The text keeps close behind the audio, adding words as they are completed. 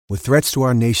With threats to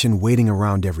our nation waiting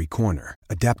around every corner,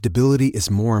 adaptability is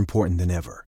more important than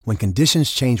ever. When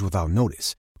conditions change without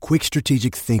notice, quick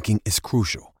strategic thinking is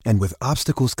crucial. And with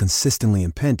obstacles consistently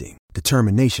impending,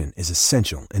 determination is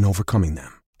essential in overcoming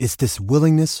them. It's this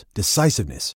willingness,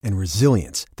 decisiveness, and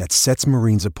resilience that sets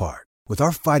Marines apart. With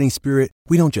our fighting spirit,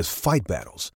 we don't just fight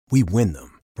battles, we win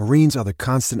them. Marines are the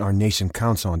constant our nation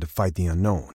counts on to fight the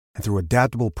unknown. And through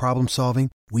adaptable problem solving,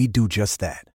 we do just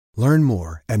that. Learn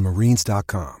more at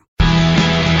marines.com.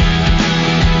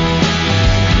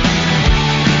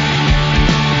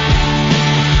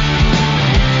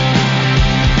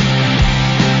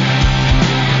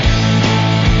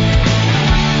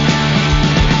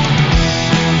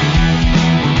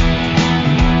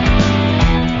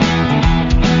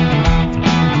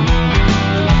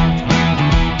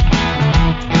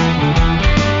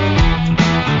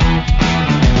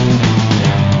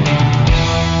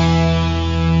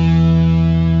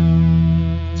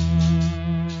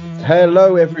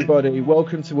 Hello everybody,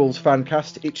 welcome to Wolves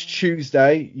Fancast. It's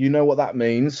Tuesday, you know what that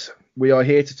means. We are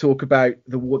here to talk about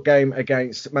the game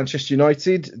against Manchester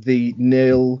United, the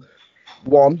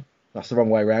 0-1, that's the wrong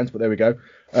way around, but there we go,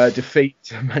 defeat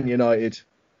to Man United.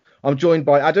 I'm joined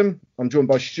by Adam, I'm joined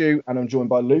by Stu, and I'm joined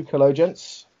by Luke. Hello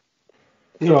gents.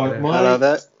 Hello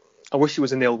there. I wish it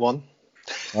was a 0-1.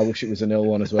 I wish it was a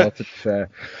 0-1 as well, to be fair.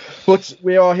 But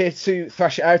we are here to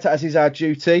thrash it out, as is our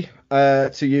duty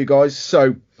to you guys.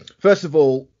 So, first of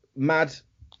all, mad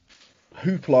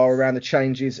hoopla around the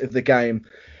changes of the game.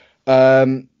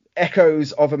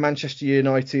 Echoes of a Manchester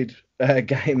United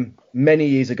game many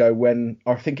years ago when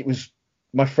I think it was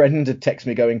my friend had texted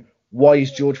me going, why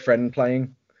is George Friend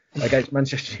playing against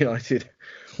Manchester United?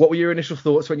 What were your initial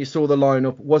thoughts when you saw the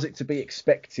lineup? Was it to be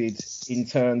expected in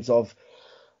terms of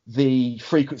the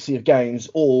frequency of games,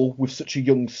 or with such a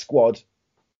young squad,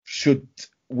 should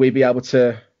we be able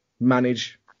to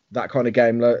manage that kind of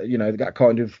game, you know, that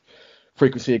kind of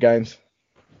frequency of games?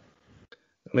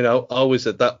 I mean, I was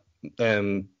at that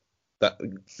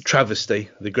travesty,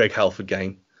 the Greg Halford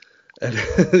game, and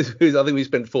I think we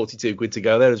spent 42 quid to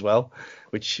go there as well,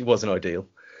 which wasn't ideal.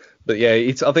 But yeah,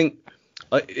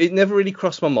 it never really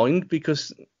crossed my mind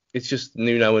because it's just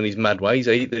Nuno and his mad ways.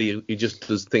 He just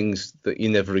does things that you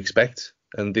never expect,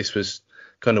 and this was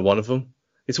kind of one of them.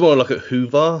 It's more like a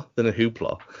hoover than a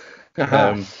hoopla. But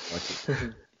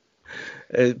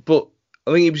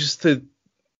I think it was just the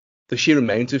sheer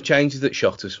amount of changes that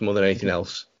shot us more than anything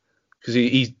else, because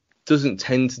he doesn't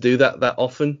tend to do that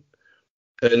often.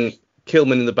 And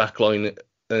Kilman in the back line,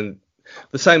 and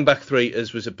the same back three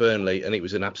as was at Burnley, and it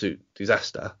was an absolute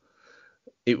disaster.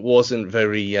 It wasn't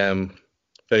very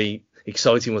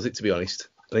exciting, was it, to be honest?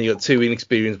 And then you got two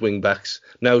inexperienced wing backs,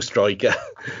 no striker,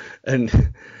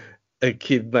 and a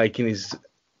kid making his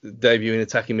debut in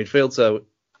attacking midfield. So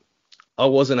I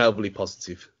wasn't overly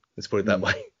positive. Let's put it that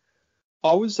way.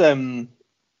 I was, I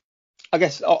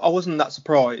guess, I wasn't that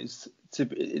surprised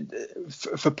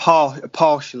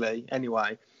partially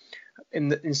anyway,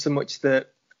 in so much that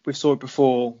we saw it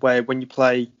before, where when you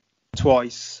play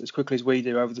twice as quickly as we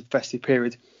do over the festive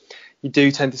period, you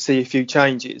do tend to see a few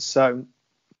changes. So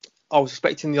I was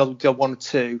expecting the odd one or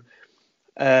two.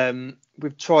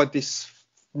 We've tried this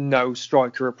no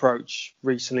striker approach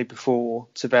recently before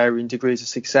to varying degrees of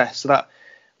success. So that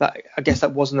I guess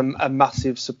that wasn't a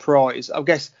massive surprise. I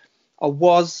guess I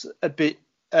was a bit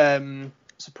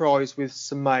surprised with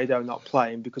Semedo not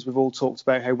playing, because we've all talked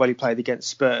about how well he played against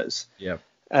Spurs. Yeah.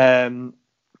 So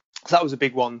that was a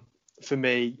big one for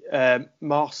me.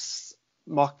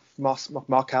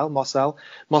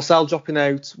 Marcel dropping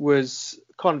out was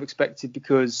kind of expected,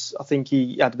 because I think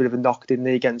he had a bit of a knock, didn't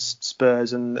he, against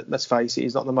Spurs, and let's face it,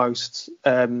 he's not the most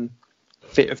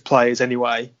fit of players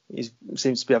anyway. He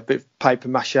seems to be a bit of paper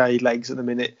mache legs at the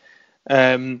minute.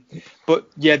 But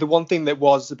yeah, the one thing that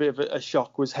was a bit of a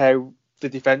shock was how the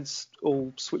defence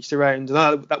all switched around,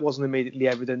 and that wasn't immediately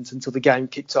evident until the game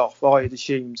kicked off. I had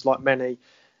assumed, like many,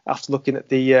 after looking at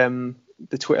the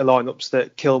Twitter lineups,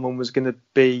 that Kilman was going to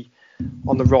be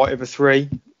on the right of a three.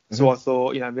 So I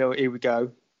thought, here we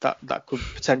go. That could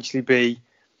potentially be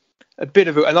a bit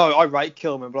of a. And I rate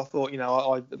Kilman, but I thought,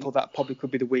 I thought that probably could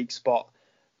be the weak spot.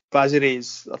 But as it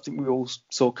is, I think we all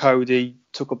saw Cody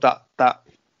took up that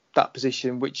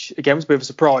position, which again was a bit of a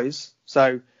surprise.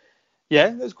 So yeah,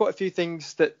 there's quite a few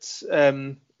things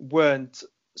that weren't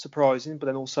surprising, but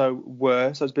then also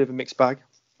were. So it's a bit of a mixed bag.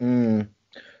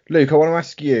 Luke, I want to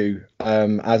ask you,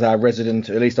 as our resident,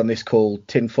 at least on this call,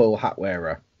 tinfoil hat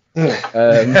wearer. There's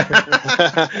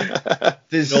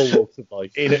all walks of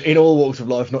life. In all walks of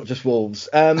life, not just Wolves.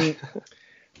 In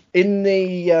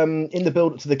the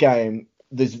build up to the game,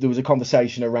 there was a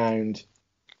conversation around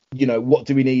what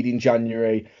do we need in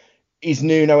January? Is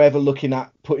Nuno ever looking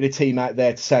at putting a team out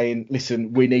there to saying,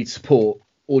 listen, we need support?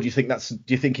 Or do you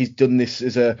think he's done this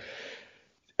as a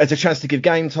chance to give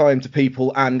game time to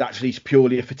people and actually it's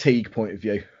purely a fatigue point of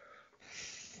view?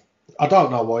 I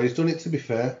don't know why he's done it, to be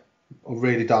fair. I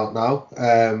really don't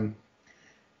know.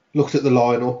 Looked at the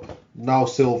lineup, now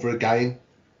Silva again.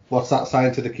 What's that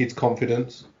saying to the kids'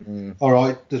 confidence? All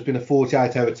right, there's been a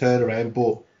 48-hour turnaround,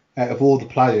 but out of all the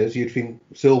players, you'd think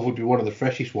Silva would be one of the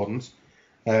freshest ones.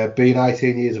 Being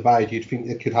 18 years of age, you'd think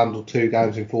they could handle 2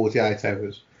 games in 48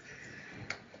 hours.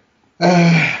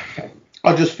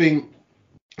 I just think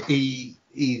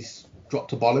he's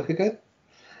dropped a bollock again.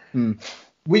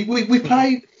 We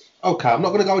played... Okay, I'm not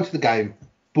going to go into the game,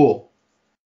 but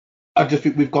I just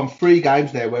think we've gone 3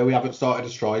 games now where we haven't started a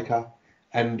striker.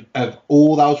 And of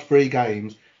all those 3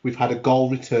 games, we've had a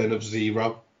goal return of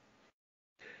 0.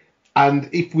 And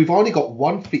if we've only got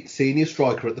one fit senior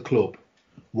striker at the club,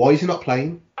 why is he not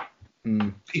playing?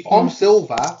 If I'm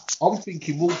Silva, I'm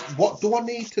thinking, well, what do I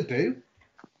need to do?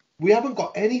 We haven't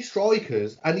got any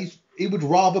strikers, and he would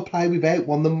rather play without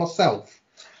one than myself.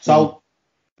 So,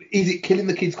 is it killing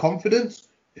the kid's confidence?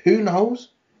 Who knows?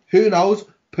 Who knows?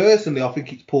 Personally, I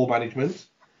think it's poor management,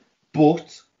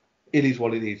 but it is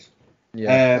what it is.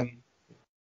 Yeah.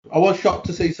 I was shocked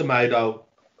to see Semedo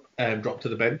drop to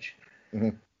the bench.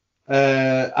 And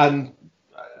like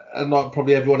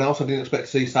probably everyone else, I didn't expect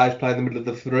to see Sage play in the middle of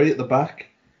the 3 at the back.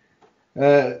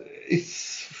 Did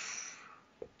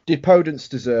Podence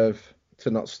deserve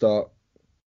to not start?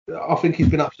 I think he's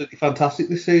been absolutely fantastic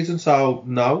this season, so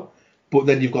no. But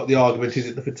then you've got the argument, is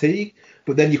it the fatigue?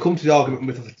 But then you come to the argument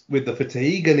with the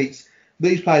fatigue, and it's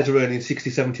these players are earning 60,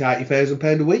 70, 80,000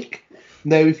 pound a week.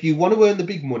 Now, if you want to earn the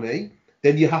big money,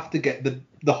 then you have to get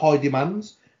the high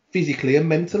demands physically and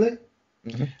mentally.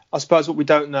 I suppose what we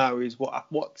don't know is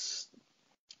what's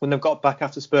when they've got back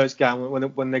after Spurs game,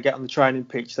 when they get on the training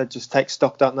pitch, they just take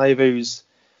stock, don't they, of who's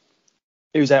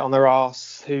out on their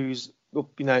arse, who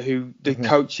the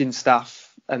coaching staff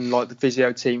and like the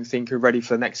physio team think are ready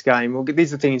for the next game. Well,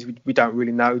 these are things we don't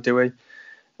really know, do we?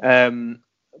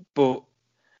 But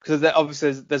because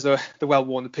obviously the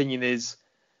well-worn opinion is,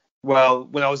 well,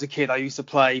 when I was a kid, I used to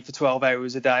play for 12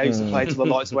 hours a day. I used to play till the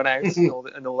lights went out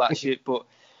and all that shit. But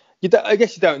I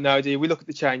guess you don't know, do you? We look at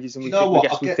the changes and we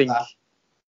think. That.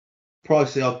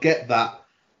 Pricey, I get that.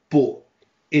 But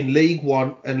in League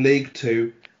 1 and League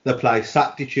 2, they play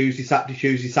Saturday,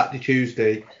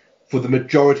 Tuesday for the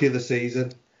majority of the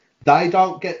season. They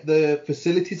don't get the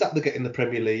facilities that they get in the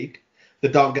Premier League. They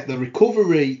don't get the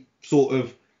recovery sort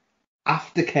of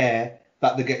aftercare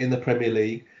that they get in the Premier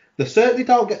League. They certainly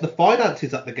don't get the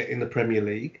finances that they get in the Premier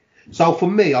League. So for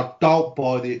me, I don't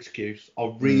buy the excuse.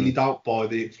 I really don't buy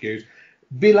the excuse.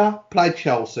 Villa played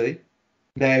Chelsea.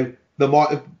 Now, there might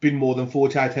have been more than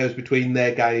 48 hours between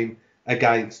their game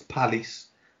against Palace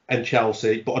and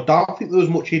Chelsea, but I don't think there was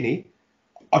much in it.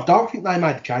 I don't think they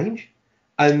made a change.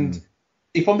 And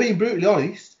if I'm being brutally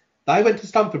honest, they went to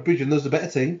Stamford Bridge and there's a better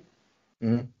team.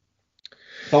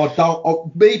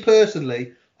 So me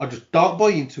personally, I just don't buy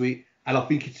into it, and I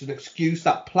think it's an excuse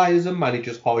that players and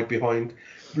managers hide behind.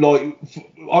 Like,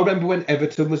 I remember when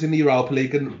Everton was in the Europa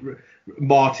League and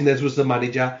Martinez was the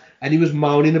manager, and he was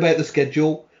moaning about the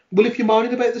schedule. Well, if you're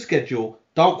moaning about the schedule,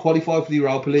 don't qualify for the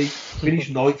Europa League.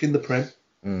 Finish 9th in the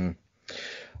Prem.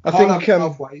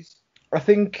 I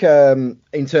think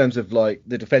in terms of like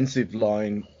the defensive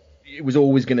line, it was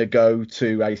always going to go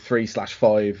to a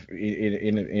 3/5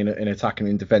 in attacking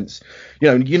and defence.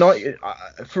 United,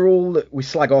 for all that we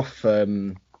slag off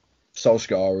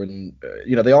Solskjaer,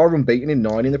 and they are unbeaten in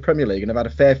 9 in the Premier League and have had a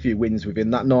fair few wins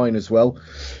within that 9 as well.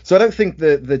 So I don't think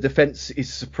the defence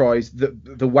is surprised.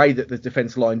 The way that the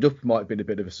defence lined up might have been a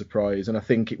bit of a surprise, and I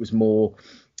think it was more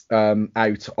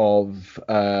out of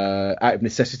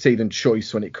necessity than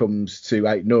choice when it comes to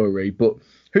Aït-Nouri. But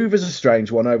Hoover's a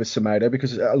strange one over Semedo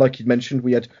because, like you mentioned,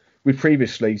 we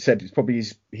previously said it's probably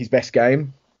his best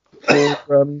game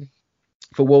for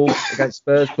Wolves against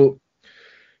Spurs, but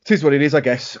it is what it is, I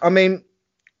guess. I mean,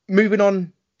 moving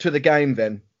on to the game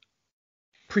then,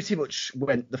 pretty much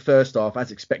went the first half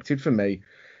as expected for me.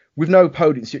 With no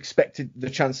Podence, you expected the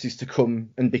chances to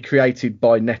come and be created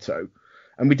by Neto.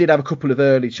 And we did have a couple of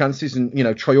early chances, and,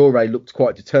 Traoré looked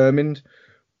quite determined.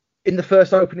 In the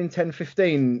first opening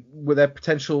 10-15, were there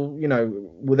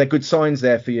were there good signs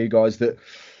there for you guys that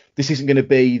this isn't going to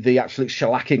be the absolute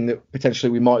shellacking that potentially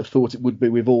we might have thought it would be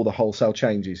with all the wholesale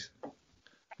changes? I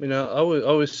mean, I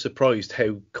was surprised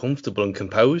how comfortable and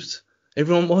composed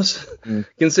everyone was,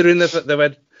 considering they've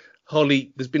had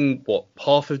hardly, there's been,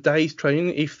 half a day's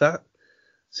training, if that,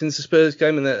 since the Spurs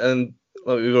game, and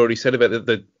like we've already said about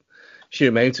the sheer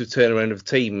amount of turnaround of the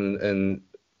team and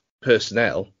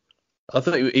personnel, I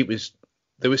thought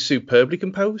they were superbly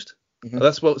composed. Mm-hmm.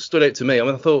 That's what stood out to me. I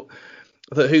mean, I thought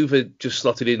Hoover just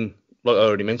slotted in, like I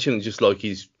already mentioned, just like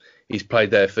he's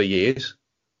played there for years.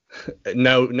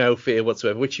 No fear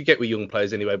whatsoever, which you get with young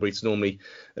players anyway, but it's normally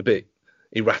a bit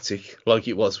erratic, like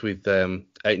it was with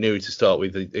Aït-Nouri to start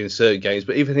with in certain games.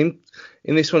 But even him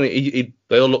in this one, they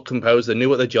all looked composed. They knew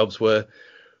what their jobs were,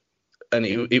 and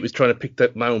it was trying to pick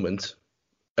that moment.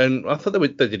 And I thought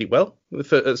they did it well,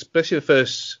 especially the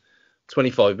first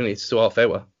 25 minutes to half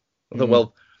hour. I thought,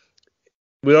 well,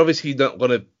 we're obviously not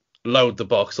going to load the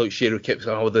box like Shearer kept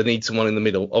saying, they need someone in the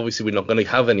middle. Obviously, we're not going to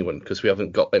have anyone because we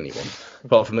haven't got anyone,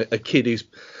 apart from a kid who's,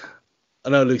 I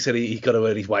know Luke said he's got to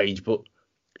earn his wage, but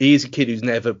he is a kid who's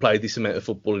never played this amount of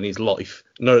football in his life,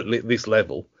 not at this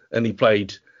level, and he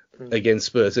played against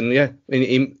Spurs. And yeah,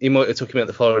 he might have took him out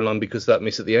the firing line because of that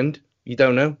miss at the end. You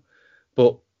don't know.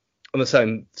 But on the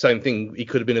same thing, he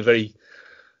could have been a very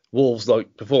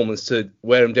Wolves-like performance to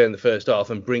wear him down in the first half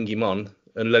and bring him on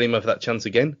and let him have that chance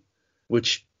again,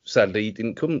 which sadly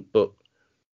didn't come. But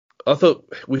I thought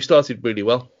we started really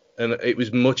well, and it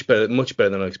was much better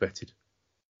than I expected.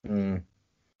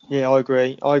 Yeah, I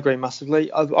agree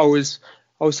massively. I was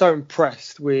so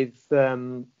impressed with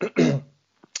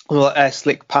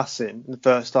slick passing in the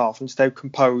first half and just how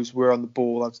composed we're on the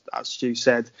ball, as Stu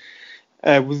said,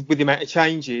 with the amount of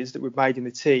changes that we've made in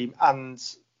the team and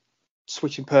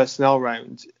switching personnel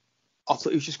around. I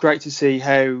thought it was just great to see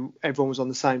how everyone was on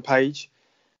the same page.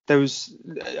 There was,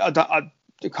 I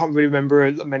can't really remember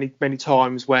many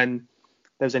times when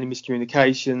there was any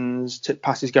miscommunications,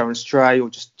 passes going astray, or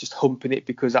just humping it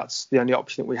because that's the only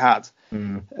option that we had.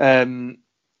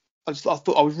 I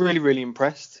thought I was really, really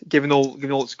impressed, given all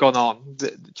that's gone on,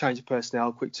 the change of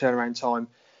personnel, quick turnaround time.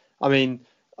 I mean,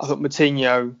 I thought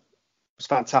Moutinho was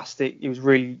fantastic. He was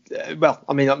really well.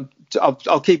 I mean,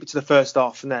 I'll keep it to the first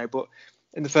half for now, but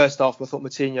in the first half, I thought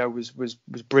Moutinho was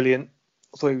brilliant.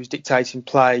 I thought he was dictating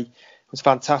play. It was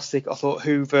fantastic. I thought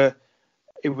Hoover,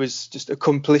 it was just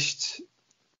accomplished.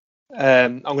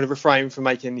 I'm going to refrain from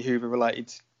making any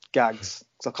Hoover-related gags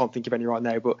because I can't think of any right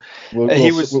now. But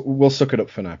we'll suck it up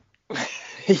for now.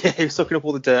 Yeah, he was sucking up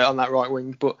all the dirt on that right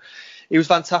wing, but he was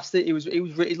fantastic.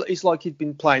 It's like he'd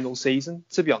been playing all season.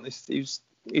 To be honest, he's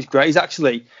great. He's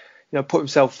actually, put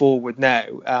himself forward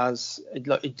now as a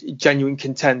genuine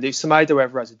contender. If Semedo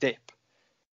ever has a dip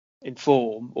in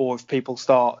form, or if people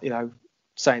start,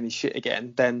 saying his shit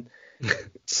again, then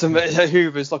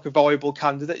Hoover's like a viable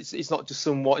candidate. It's not just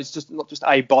it's just not just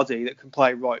a body that can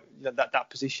play right that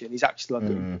position. He's actually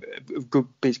like a good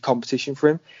bit of competition for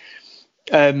him.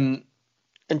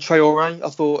 And Traore, I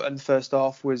thought in the first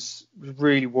half was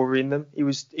really worrying them. He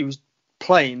was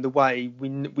playing the way we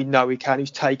know he can. He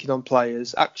was taking on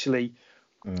players, actually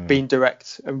being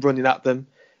direct and running at them,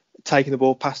 taking the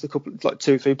ball past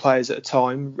two or three players at a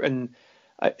time. And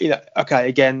okay,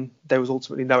 again, there was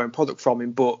ultimately no end product from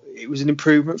him, but it was an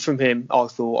improvement from him. I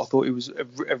thought he was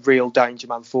a real danger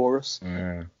man for us.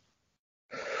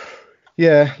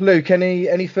 Yeah, Luke,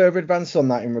 any further advance on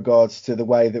that in regards to the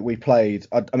way that we played?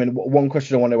 I mean, one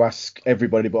question I want to ask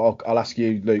everybody, but I'll ask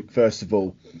you, Luke, first of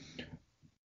all.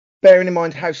 Bearing in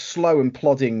mind how slow and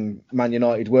plodding Man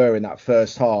United were in that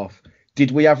first half, did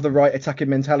we have the right attacking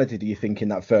mentality, do you think, in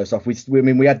that first half?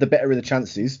 We had the better of the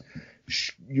chances.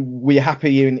 Were you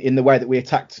happy in the way that we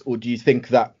attacked, or do you think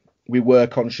that we were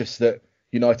conscious that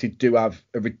United do have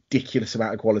a ridiculous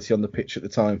amount of quality on the pitch at the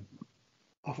time?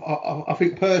 I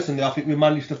think personally, we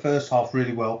managed the first half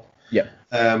really well. Yeah.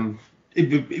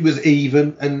 It was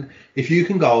even, and if you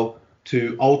can go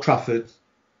to Old Trafford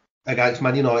against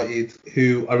Man United,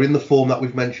 who are in the form that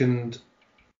we've mentioned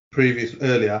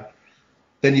earlier,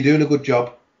 then you're doing a good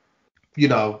job.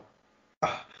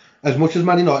 As much as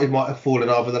Man United might have fallen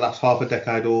over the last half a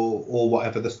decade or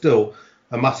whatever, they're still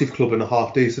a massive club and a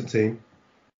half decent team.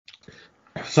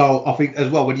 So I think as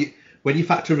well, when you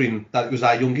factor in that it was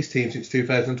our youngest team since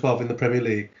 2012 in the Premier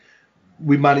League,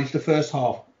 we managed the first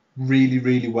half really,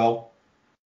 really well.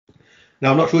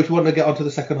 Now, I'm not sure if you want to get onto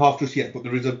the second half just yet, but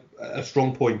there is a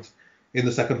strong point in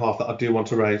the second half that I do want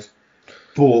to raise.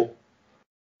 But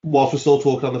whilst we're still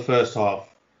talking on the first half,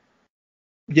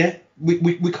 yeah,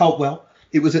 we coped well.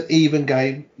 It was an even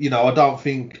game. I don't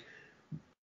think,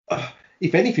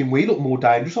 if anything, we look more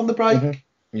dangerous on the break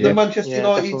than Manchester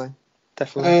United.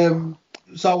 Definitely.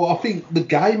 So I think the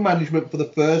game management for the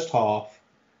first half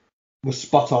was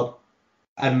spot on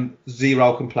and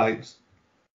zero complaints.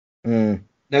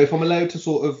 Now, if I'm allowed to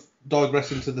sort of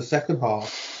digress into the second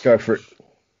half, go for it.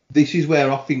 This is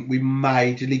where I think we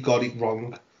majorly got it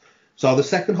wrong. So the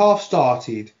second half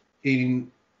started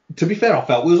in to be fair, I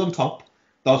felt we was on top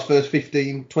those first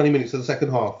 15, 20 minutes of the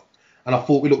second half, and I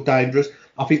thought we looked dangerous.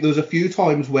 I think there was a few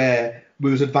times where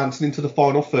we was advancing into the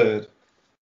final third,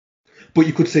 but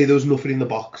you could see there was nothing in the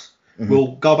box.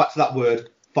 We'll go back to that word,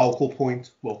 focal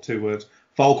point. Well, 2 words,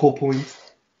 focal point.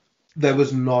 There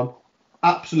was none,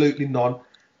 absolutely none.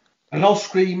 And I was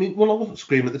screaming. Well, I wasn't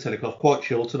screaming at the telly because I was quite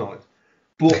chill tonight.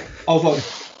 But I was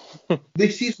like,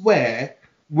 this is where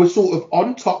we're sort of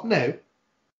on top now.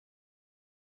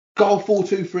 Goal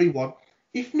 4-2-3-1.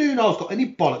 If Nuno's got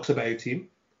any bollocks about him,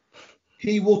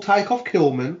 he will take off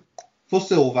Kilman for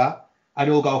Silva and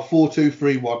he'll go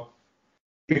 4-2-3-1.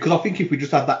 Because I think if we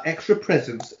just had that extra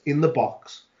presence in the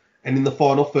box and in the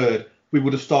final third, we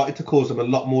would have started to cause them a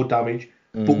lot more damage.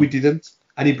 But we didn't.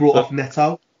 And he brought off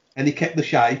Neto and he kept the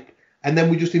shape. And then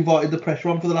we just invited the pressure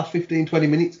on for the last 15, 20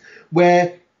 minutes,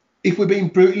 where, if we're being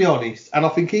brutally honest, and I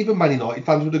think even Man United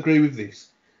fans would agree with this,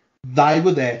 they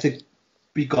were there to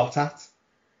be got at,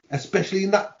 especially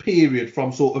in that period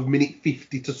from sort of minute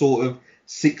 50 to sort of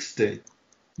 60,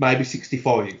 maybe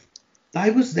 65. They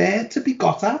was there to be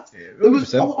got at.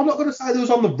 Yeah, I'm not going to say they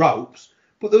was on the ropes,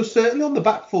 but they was certainly on the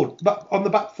back foot,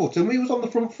 and we was on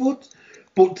the front foot.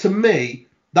 But to me,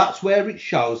 that's where it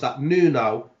shows that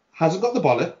Nuno hasn't got the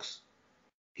bollocks.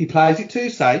 He plays it too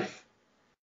safe.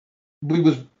 We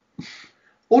was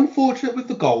unfortunate with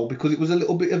the goal because it was a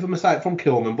little bit of a mistake from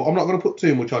Kilman, but I'm not going to put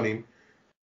too much on him.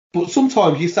 But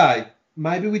sometimes you say,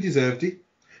 maybe we deserved it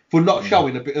for not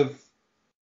showing a bit of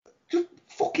just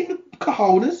fucking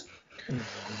cojones.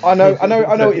 I know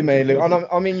what you mean, Luke.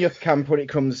 I'm in your camp when it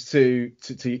comes to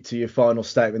your final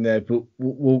statement there, but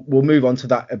we'll move on to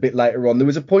that a bit later on. There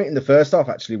was a point in the first half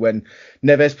actually when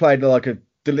Neves played like a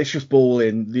delicious ball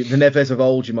in the Neves of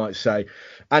old, you might say,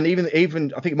 and even I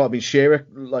think it might have been Shearer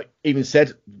like even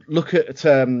said, look at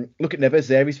Neves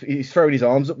there. He's throwing his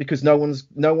arms up because no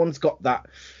one's got that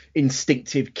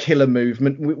instinctive killer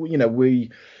movement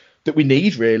that we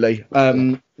need really.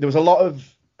 There was a lot of.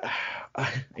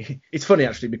 It's funny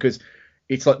actually because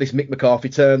it's like this Mick McCarthy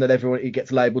turn that he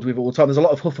gets labelled with all the time. There's a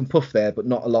lot of huff and puff there, but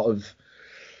not a lot of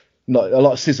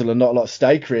sizzle and not a lot of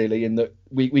steak really. In that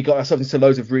we got ourselves into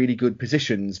loads of really good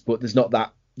positions, but there's not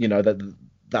that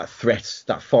that threat,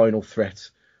 that final threat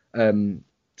to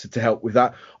help with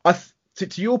that.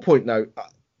 To your point though,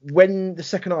 when the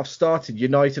second half started,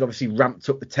 United obviously ramped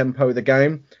up the tempo of the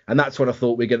game, and that's when I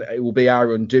thought it will be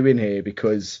our undoing here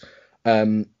because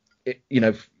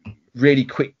really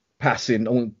quick passing.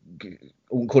 I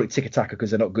won't call it tiki-taka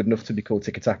because they're not good enough to be called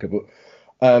tiki-taka, but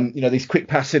these quick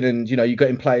passing and you got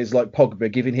in players like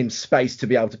Pogba giving him space to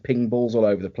be able to ping balls all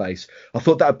over the place. I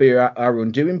thought that would be our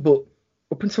undoing, but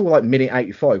up until like minute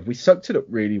 85, we soaked it up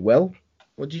really well.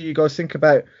 What do you guys think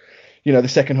about the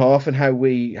second half and how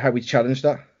we challenged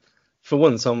that? For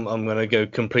once, I'm going to go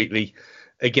completely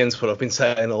against what I've been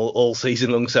saying all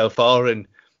season long so far, and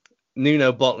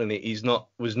Nuno bottling it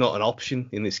was not an option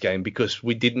in this game because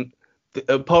we didn't,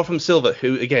 apart from Silva,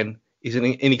 who again is an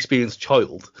inexperienced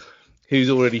child who's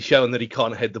already shown that he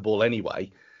can't head the ball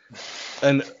anyway,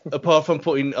 and apart from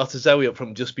putting Artazawi up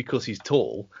front just because he's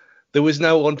tall, there was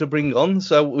no one to bring on.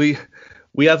 So we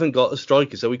haven't got a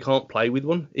striker, so we can't play with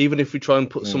one. Even if we try and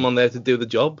put someone there to do the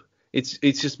job, it's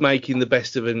just making the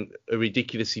best of a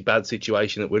ridiculously bad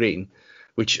situation that we're in.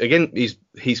 Which, again, is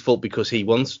his fault because he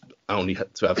wants only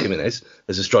to have Jimenez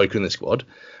as a striker in the squad.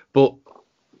 But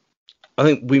I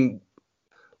think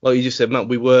like you just said, Matt,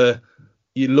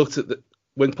 you looked at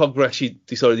when Pogba actually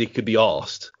decided he could be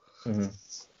arsed,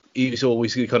 it was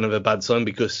always kind of a bad sign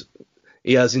because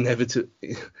he's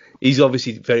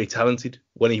obviously very talented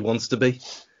when he wants to be.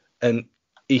 And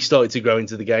he started to grow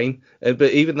into the game. But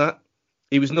even that,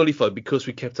 he was nullified because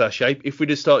we kept our shape. If we'd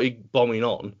have started bombing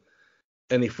on,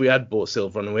 and if we had bought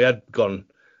Silva and we had gone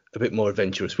a bit more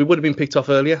adventurous, we would have been picked off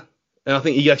earlier. And I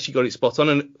think he actually got it spot on.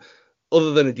 And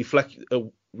other than a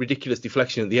ridiculous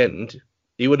deflection at the end,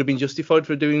 he would have been justified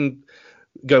for going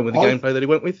with the gameplay that he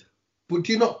went with. But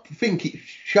do you not think it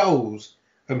shows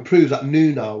and proves that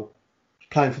Nuno is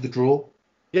playing for the draw?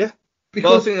 Yeah.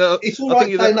 Because it's all right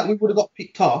saying that we would have got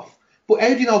picked off, but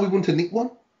how do you know we wouldn't have nicked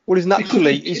one? Well, he's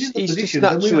naturally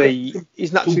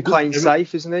playing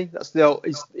safe, isn't he? That's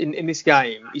in this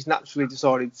game. He's naturally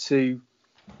decided to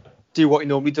do what he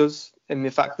normally does, in the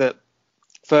fact that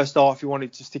first half he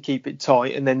wanted just to keep it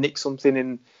tight and then nick something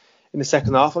in the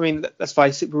second half. I mean, let's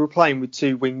face it, we were playing with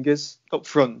two wingers up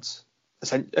front,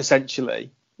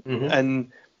 essentially,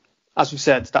 and as we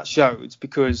said, that showed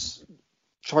because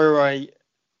Traoré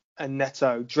and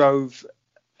Neto drove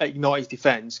United's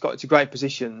defence, got into great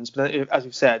positions, but then, as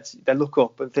we've said, they look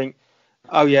up and think,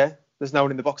 oh yeah, there's no one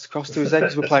in the box to cross to, is there?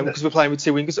 Because we're playing with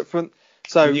two wingers up front.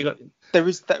 So there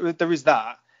is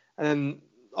that, and then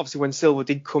obviously when Silva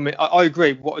did come in, I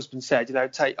agree with what has been said. I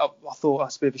thought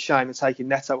that's a bit of a shame of taking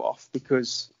Neto off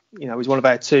because he's one of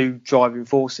our two driving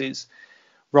forces,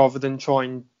 rather than try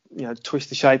and twist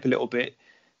the shape a little bit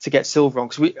to get Silva on,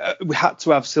 because we had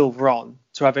to have Silva on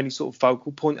to have any sort of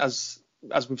focal point, as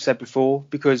we've said before,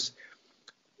 because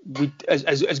we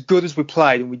as good as we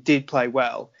played, and we did play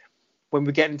well, when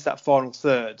we get into that final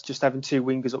third, just having two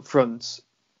wingers up front,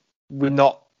 we're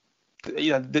not,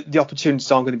 the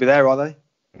opportunities aren't going to be there, are they?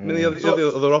 I mean,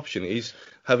 the other option is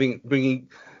bringing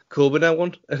Corbin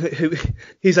on, who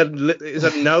he's had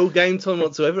no game time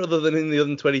whatsoever other than in the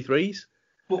under 23s.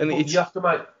 But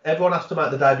everyone has to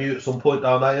make the debut at some point,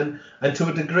 don't they? And to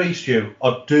a degree, Stu,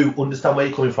 I do understand where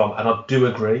you're coming from, and I do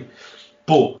agree.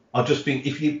 But I just think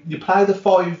if you play the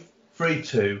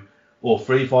 5-3-2 or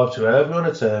 3-5-2, however you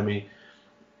want to term it,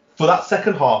 for that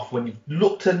second half, when you've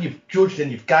looked and you've judged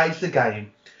and you've gauged the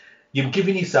game, you're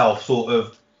giving yourself sort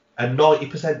of a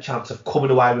 90% chance of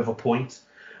coming away with a point.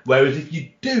 Whereas if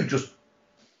you do just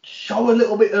show a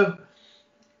little bit of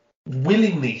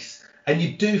willingness and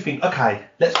you do think, okay,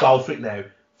 let's go for it now.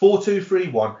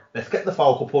 4-2-3-1, let's get the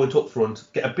focal point up front,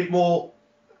 get a bit more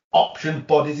option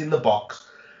bodies in the box.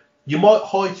 You might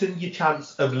heighten your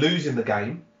chance of losing the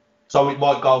game. So it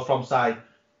might go from, say,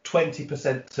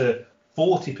 20% to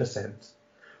 40%.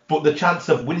 But the chance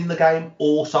of winning the game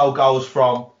also goes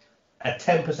from a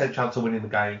 10% chance of winning the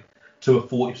game to a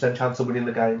 40% chance of winning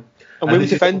the game. And we were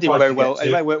defending very well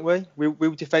anyway, weren't we? We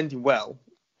were defending well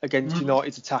against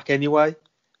United's attack anyway.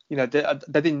 They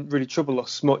didn't really trouble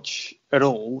us much at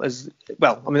all. As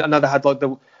well, I mean, I know they had like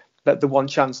the one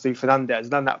chance through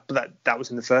Fernandes, and that was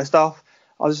in the first half.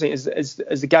 I just think as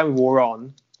the game wore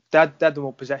on, they had the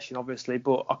more possession, obviously,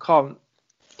 but I can't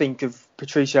think of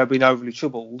Patricio being overly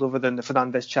troubled other than the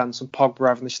Fernandes chance and Pogba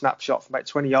having the snapshot from about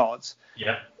 20 yards.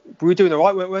 Yeah. We were doing all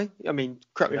right, weren't we? I mean,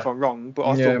 correct me if I'm wrong, but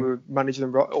I thought we were managing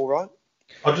them all right.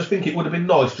 I just think it would have been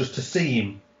nice just to see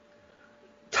him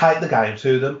take the game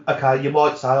to them. Okay, you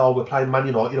might say, we're playing Man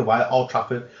United away at Old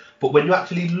Trafford, but when you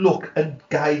actually look and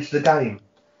gauge the game,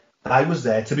 they was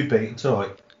there to be beaten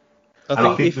tonight.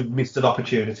 I think we've missed an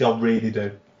opportunity. I really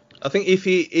do. I think if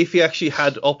he actually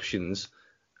had options,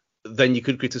 then you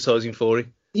could criticise him for it.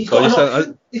 He's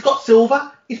got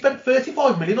Silva. He spent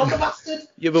 35 million on the bastard.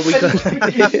 Yeah, but we can't.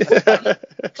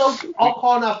 So I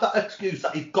can't have that excuse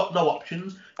that he's got no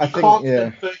options. You can't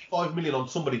spend 35 million on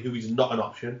somebody who is not an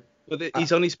option. But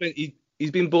he's only spent.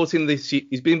 He's been bought in this.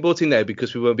 He's been bought in now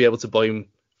because we won't be able to buy him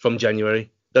from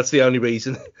January. That's the only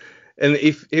reason. And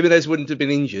if Jimenez wouldn't have been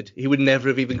injured, he would never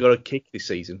have even got a kick this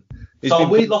season. So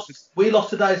we lost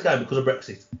today's game because of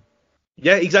Brexit.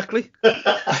 Yeah, exactly.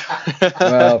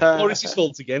 Well, Morris's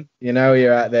fault again.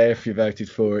 You're out there if you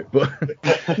voted for it. But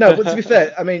no, but to be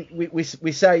fair, I mean, we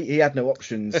say he had no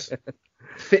options.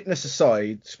 Fitness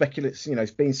aside,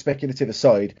 being speculative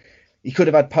aside, he could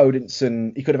have had Podence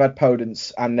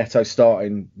and Neto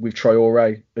starting with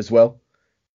Traore as well.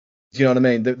 Do you know what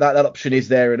I mean? That option is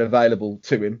there and available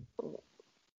to him.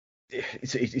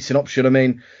 It's an option. I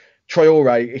mean,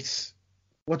 Traore,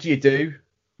 what do you do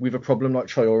with a problem like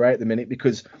Traore at the minute?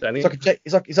 Because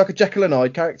it's like a Jekyll and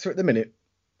Hyde character at the minute.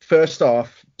 First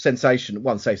half,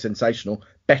 sensational,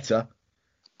 better.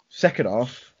 Second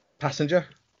half, passenger,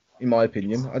 in my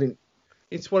opinion.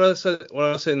 It's what I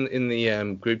said in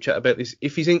the group chat about this.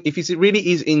 If he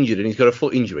really is injured and he's got a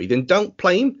foot injury, then don't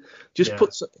play him. Just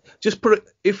put.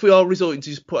 If we are resorting to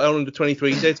just put our under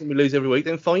 23s out and we lose every week,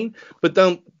 then fine. But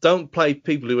don't play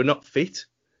people who are not fit.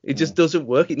 It just doesn't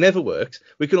work. It never works.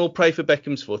 We can all pray for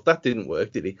Beckham's foot. That didn't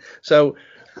work, did he? So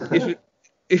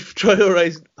if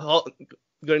Traore's got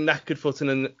a knackered foot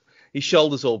and his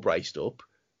shoulders all braced up,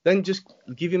 then just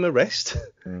give him a rest.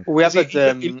 We have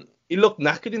he looked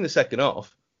knackered in the second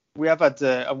half. We have had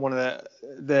one of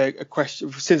the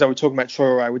question since I was talking about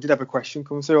Traore. We did have a question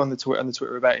come through on the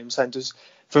Twitter about him, saying just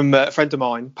from a friend of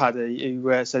mine, Paddy,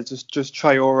 who said just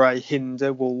Traore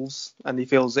hinder Wolves, and he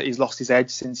feels that he's lost his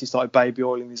edge since he started baby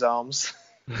oiling his arms.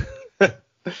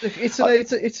 It's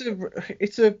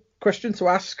a question to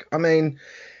ask. I mean,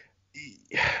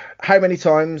 how many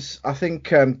times? I think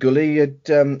Gully had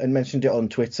mentioned it on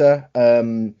Twitter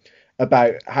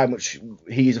about how much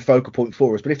he is a focal point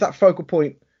for us. But if that focal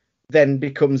point then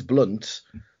becomes blunt,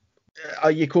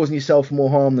 are you causing yourself more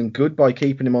harm than good by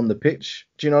keeping him on the pitch?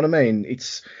 Do you know what I mean?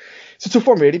 It's a tough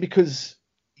one really, because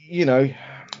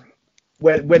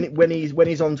when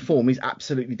he's on form, he's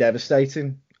absolutely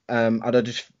devastating. And I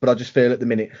just feel at the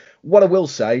minute, what I will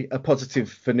say, a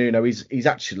positive for Nuno is he's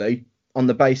actually, on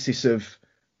the basis of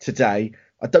today,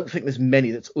 I don't think there's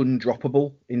many that's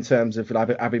undroppable in terms of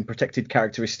having protected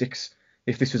characteristics.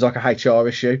 if this was like a HR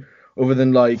issue, other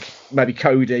than like maybe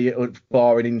Cody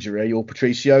bar an injury, or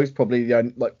Patricio's probably the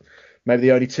only, maybe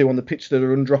the only two on the pitch that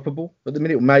are undroppable at the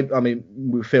minute. Maybe, I mean,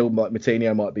 we feel like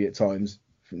Moutinho might be at times,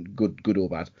 good or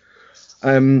bad.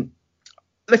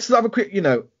 Let's have a quick,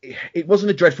 it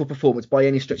wasn't a dreadful performance by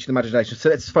any stretch of the imagination. So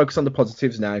let's focus on the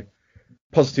positives now.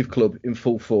 Positive club in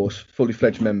full force, fully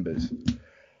fledged members.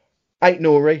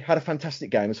 Ait-Nouri had a fantastic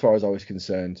game as far as I was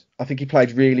concerned. I think he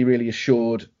played really, really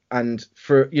assured, and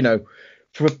for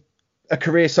a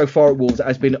career so far at Wolves that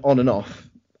has been on and off,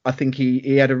 I think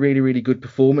he had a really, really good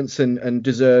performance and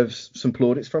deserves some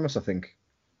plaudits from us, I think.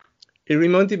 He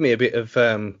reminded me a bit of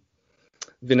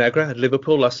Vinagre at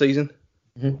Liverpool last season,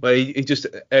 where he just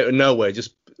out of nowhere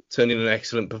just turned in an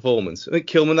excellent performance. I think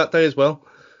Kilman that day as well.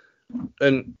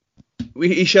 And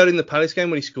he showed in the Palace game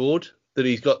when he scored that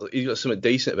he's got something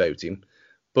decent about him.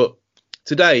 But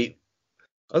today,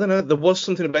 I don't know, there was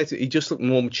something about it. He just looked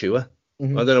more mature. I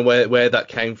don't know where that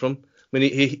came from. I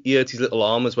mean, he hurt his little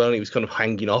arm as well, and he was kind of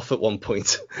hanging off at one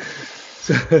point.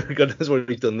 So God knows what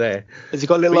he's done there. Has he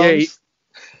got little arms?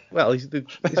 Well,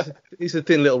 he's a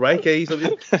thin little rake.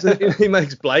 He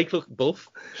makes Blake look buff.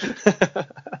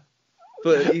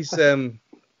 But he's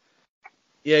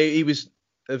he was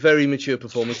a very mature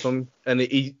performance from him, and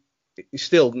he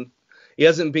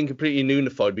hasn't been completely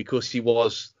unified because he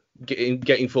was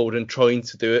getting forward and trying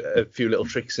to do a few little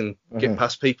tricks and get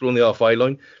past people on the halfway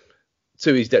line,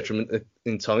 to his detriment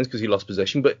in times because he lost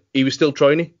possession, but he was still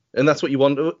trying it, and that's what you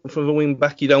want from a wing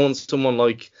back. You don't want someone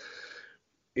like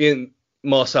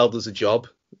Marcel does a job,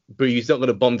 but he's not going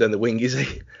to bomb down the wing, is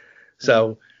he?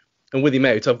 So, and with him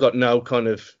out, I've got no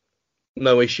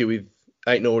issue with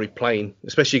Ait-Nouri playing,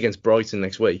 especially against Brighton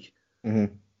next week.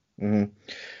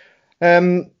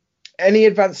 Any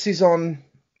advances on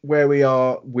where we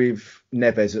are with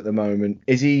Neves at the moment?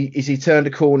 Is he turned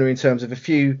a corner in terms of a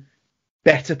few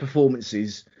better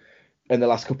performances in the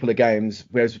last couple of games,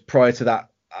 whereas prior to that,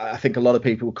 I think a lot of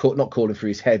people were not calling for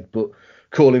his head, but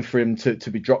calling for him to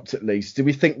be dropped at least. Do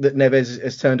we think that Neves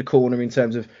has turned a corner in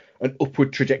terms of an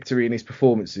upward trajectory in his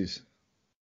performances?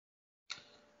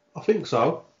 I think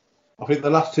so. I think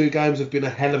the last two games have been a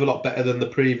hell of a lot better than the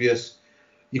previous,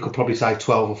 you could probably say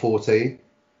 12 or 14.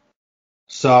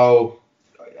 So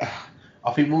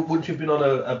I think once you've been on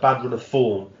a bad run of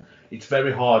form, it's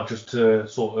very hard just to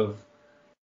sort of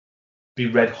be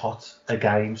red hot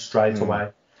again straight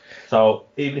away. So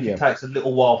even if it takes a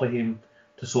little while for him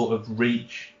to sort of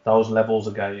reach those levels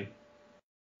again,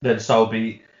 then so be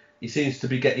it. He seems to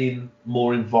be getting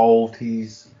more involved.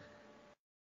 He's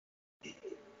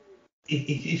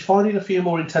finding a few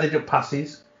more intelligent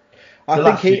passes.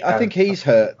 I think he's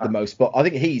hurt the most, but I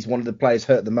think he's one of the players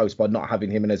hurt the most by not having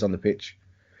Jimenez on the pitch.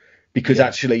 Because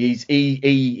actually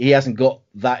he hasn't got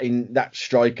that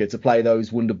striker to play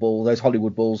those wonder balls, those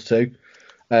Hollywood balls too,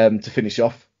 to finish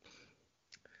off.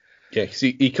 Yeah, because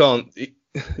he can't.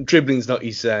 Dribbling's not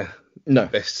his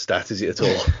best stat, is it at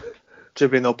all?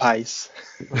 Dribbling or pace.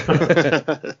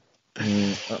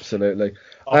 Absolutely.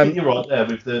 I think you're right there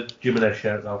with the Jimenez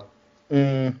shout though.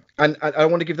 And I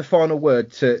want to give the final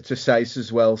word to Saïss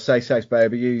as well. Saïss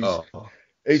baby,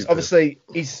 he's obviously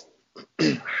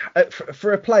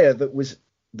for a player that was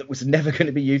never going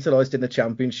to be utilised in the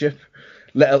Championship,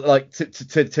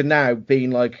 to now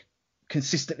being like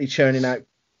consistently churning out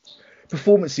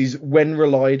performances when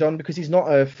relied on, because he's not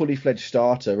a fully fledged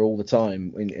starter all the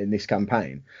time in this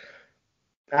campaign.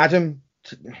 Adam,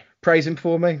 praise him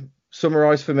for me.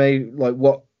 Summarise for me like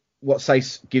what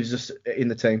Saïss gives us in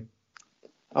the team.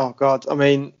 Oh God, I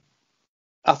mean,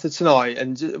 after tonight,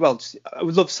 and well, I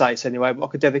would love Saïss anyway, but I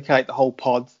could dedicate the whole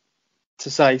pod to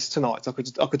Saïss tonight. I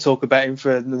could talk about him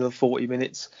for another 40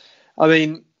 minutes. I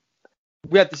mean,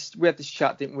 we had this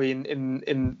chat, didn't we,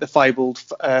 in the fabled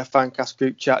Fancast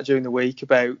group chat during the week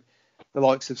about the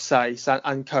likes of Saïss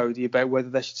and Cody, about whether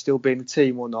they should still be in the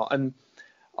team or not. And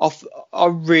I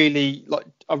really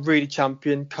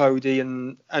champion Cody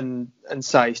and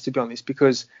Saïss, to be honest,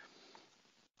 because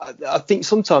I think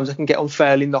sometimes I can get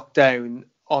unfairly knocked down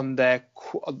on their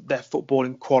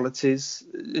footballing qualities.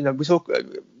 We talk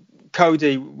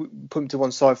Cody, we put him to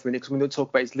one side for a minute because we don't talk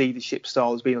about his leadership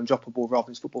style as being undroppable rather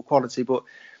than his football quality. But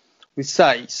with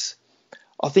Saïss,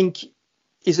 I think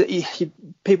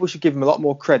people should give him a lot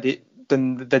more credit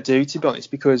than they do, to be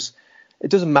honest, because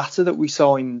it doesn't matter that we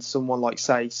signed someone like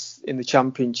Saïss in the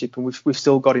Championship and we've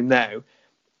still got him now.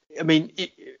 I mean,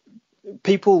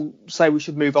 people say we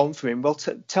should move on from him. Well,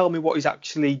 tell me what he's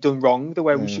actually done wrong, the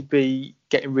way we should be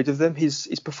getting rid of them.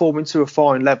 He's performing to a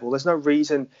fine level. There's no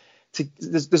reason to.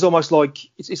 There's almost like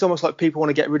it's almost like people want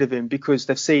to get rid of him because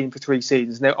they've seen him for 3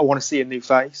 seasons. Now I want to see a new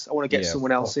face. I want to get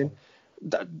someone else in.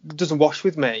 that doesn't wash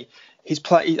with me. His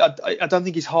play, I don't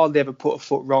think he's hardly ever put a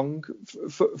foot wrong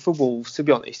for Wolves, to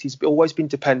be honest. He's always been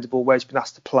dependable where he's been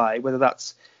asked to play, whether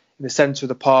that's in the centre of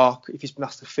the park, if he's been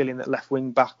asked to fill in at left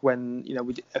wing back when,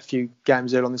 we did a few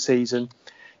games early on the season.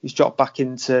 He's dropped back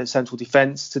into central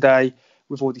defence today.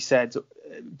 We've already said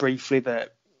briefly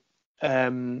that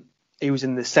he was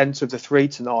in the centre of the three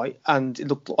tonight, and it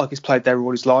looked like he's played there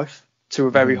all his life to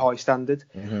a very high standard.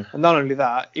 And not only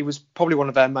that, he was probably one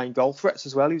of their main goal threats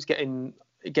as well. He was getting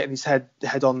his head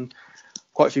on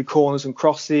quite a few corners and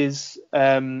crosses.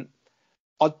 I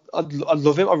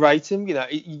love him. I rate him.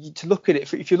 To look at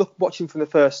it, if you watch him from the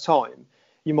first time,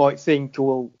 you might think,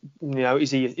 well,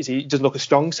 is he doesn't look a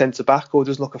strong centre back or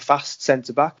doesn't look a fast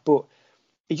centre back, but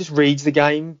he just reads the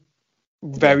game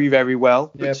very, very well.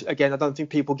 Which again, I don't think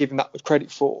people give him that much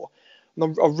credit for.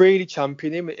 And I really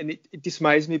champion him, and it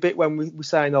dismays me a bit when we're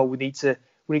saying, we need to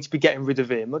be getting rid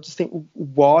of him. I just think,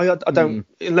 why? I don't,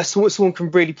 unless someone can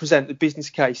really present the business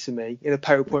case to me in a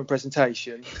PowerPoint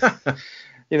presentation,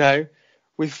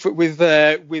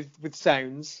 with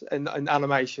sounds and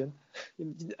animation.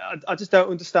 I just don't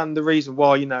understand the reason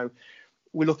why,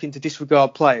 we're looking to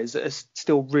disregard players that are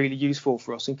still really useful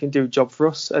for us and can do a job for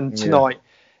us. And tonight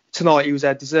he was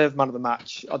a deserved man of the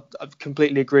match. I've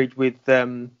completely agreed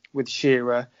with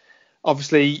Shearer.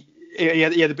 Obviously, he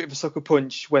had a bit of a sucker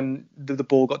punch when the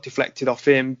ball got deflected off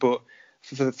him, but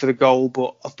for the goal.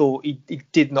 But I thought he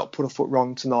did not put a foot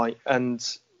wrong tonight, and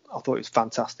I thought it was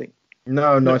fantastic.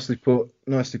 No, nicely put.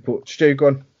 Stu, go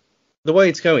on. The way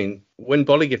it's going, when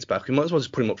Bolly gets back, we might as well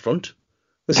just put him up front.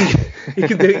 he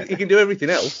can do everything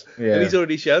else, and he's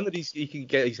already shown that he can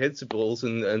get his head to balls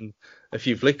and a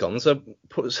few flick-ons. So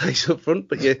put Saïss up front.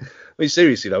 But yeah, I mean,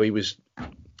 seriously though, he was.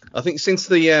 I think since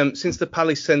the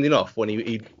Palace sending off when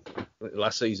he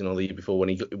last season or the year before when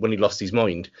he lost his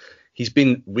mind, he's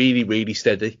been really, really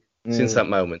steady since that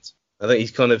moment. I think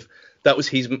he's that was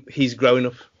his growing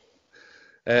up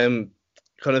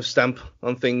kind of stamp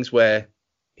on things where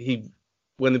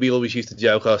when we always used to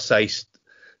joke, Saïss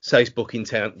booking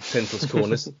 10 plus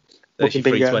corners, there's your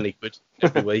free 20 quid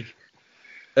every week.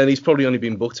 And he's probably only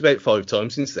been booked about 5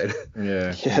 times since then. Yeah,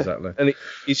 exactly. And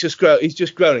he's just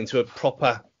grown into a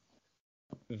proper,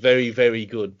 very, very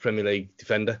good Premier League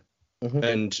defender.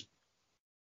 And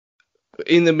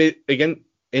in a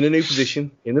new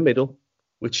position in the middle,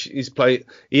 which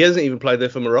he hasn't even played there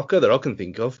for Morocco that I can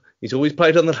think of. He's always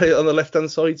played on the left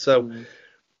hand side. So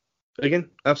again,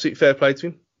 absolute fair play to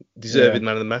him. Deserving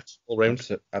man of the match all round.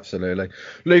 Absolutely.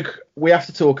 Luke, we have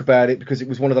to talk about it because it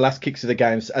was one of the last kicks of the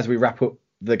games as we wrap up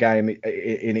the game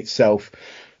in itself.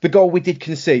 The goal we did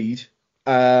concede,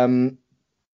 Kilman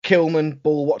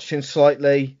ball watching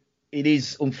slightly. It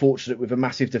is unfortunate with a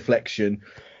massive deflection.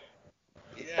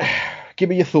 Give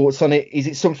me your thoughts on it. Is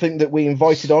it something that we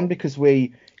invited on because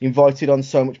we invited on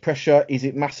so much pressure? Is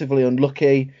it massively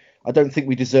unlucky? I don't think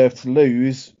we deserve to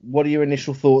lose. What are your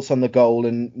initial thoughts on the goal?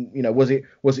 And was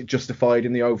it justified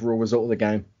in the overall result of the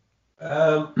game?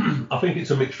 I think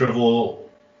it's a mixture of all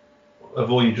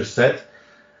you just said.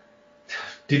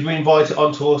 Did we invite it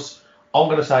onto us? I'm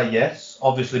going to say yes,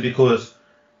 obviously, because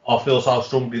I feel so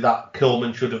strongly that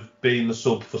Kilman should have been the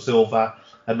sub for Silva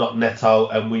and not Neto,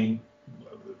 and we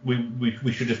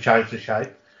should have changed the shape.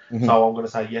 So I'm going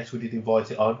to say yes, we did invite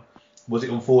it on. Was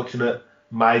it unfortunate?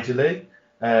 Majorly.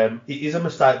 It is a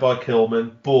mistake by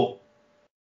Kilman, but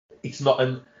it's not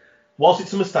whilst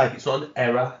it's a mistake, it's not an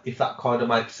error, if that kind of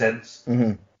makes sense.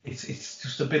 It's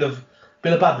just a bit of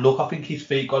bad luck. I think his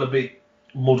feet got a bit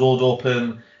muddled up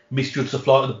and misjudged the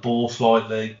flight of the ball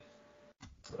slightly.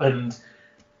 And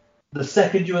the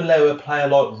second you allow a player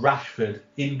like Rashford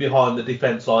in behind the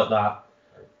defence like that,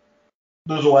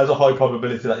 there's always a high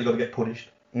probability that you're going to get punished.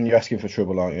 You're asking for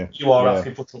trouble, aren't you? You are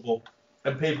asking for trouble.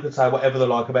 And people can say whatever they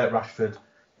like about Rashford.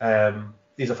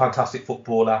 He's a fantastic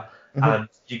footballer, and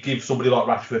you give somebody like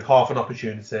Rashford half an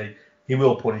opportunity, he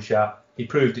will punish you. He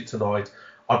proved it tonight.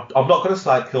 I'm not going to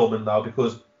slate Kilman though,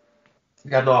 because he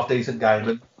had an half decent game,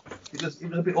 and it was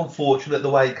a bit unfortunate the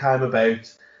way it came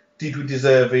about. Did we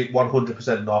deserve it?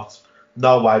 100% not.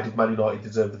 No way did Man United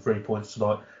deserve the 3 points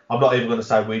tonight. I'm not even going to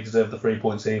say we deserve the 3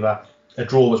 points either. A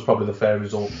draw was probably the fair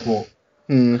result, but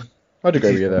I'd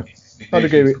agree with you there. I'd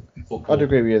agree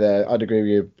with you there. I'd agree with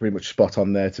you pretty much spot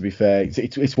on there, to be fair.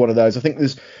 It's one of those. I think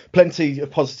there's plenty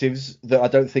of positives that I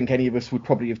don't think any of us would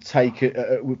probably have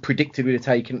predicted we'd have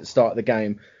taken at the start of the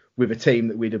game with a team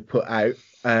that we'd have put out.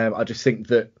 I just think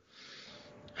that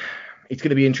it's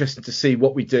going to be interesting to see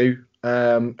what we do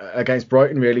against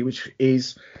Brighton, really, which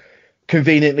is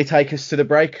conveniently take us to the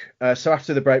break. So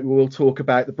after the break, we will talk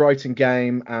about the Brighton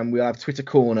game, and we'll have Twitter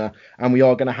Corner, and we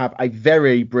are going to have a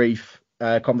very brief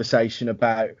conversation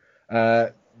about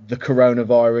the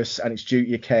coronavirus and its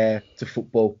duty of care to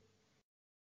football.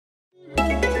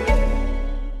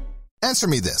 Answer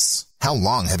me this. How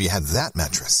long have you had that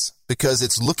mattress? Because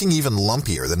it's looking even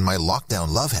lumpier than my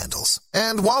lockdown love handles.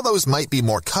 And while those might be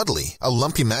more cuddly, a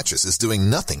lumpy mattress is doing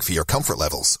nothing for your comfort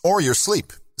levels or your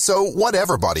sleep. So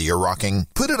whatever body you're rocking,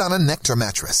 put it on a Nectar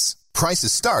mattress.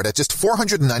 Prices start at just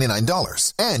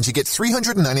 $499, and you get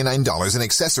 $399 in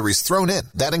accessories thrown in.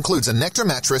 That includes a Nectar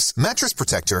mattress, mattress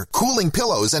protector, cooling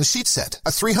pillows, and sheet set,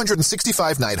 a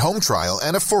 365-night home trial,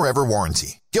 and a forever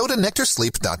warranty. Go to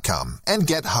NectarSleep.com and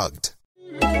get hugged.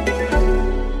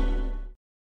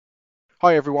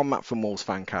 Hi everyone, Matt from Wolves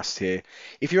Fancast here.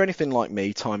 If you're anything like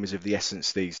me, time is of the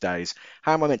essence these days.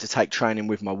 How am I meant to take training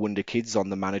with my Wonder Kids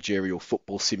on the managerial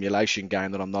football simulation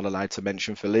game that I'm not allowed to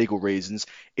mention for legal reasons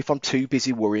if I'm too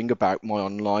busy worrying about my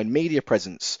online media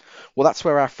presence? Well, that's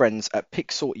where our friends at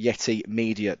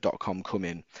PixelYetiMedia.com come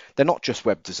in. They're not just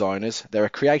web designers, they're a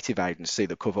creative agency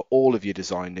that cover all of your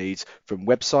design needs, from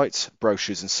websites,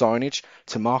 brochures and signage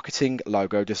to marketing,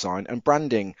 logo design and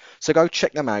branding. So go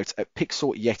check them out at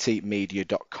PixelYetiMedia.com.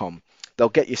 They'll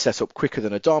get you set up quicker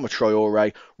than Adama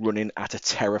Traore running at a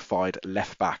terrified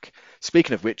left back.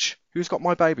 Speaking of which, who's got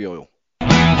my baby oil?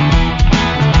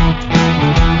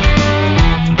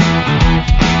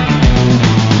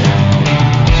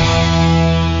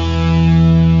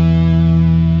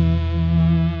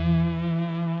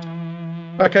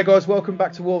 Okay, guys, welcome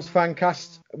back to Wolves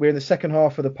Fancast. We're in the second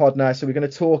half of the pod now, so we're going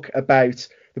to talk about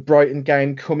the Brighton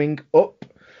game coming up.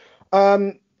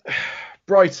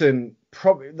 Brighton,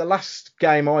 probably the last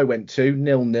game I went to,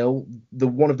 0-0,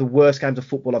 one of the worst games of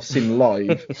football I've seen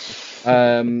live.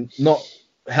 Not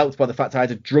helped by the fact I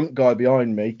had a drunk guy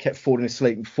behind me, kept falling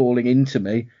asleep and falling into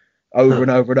me over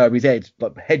and over and over his head,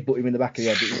 like headbutt him in the back of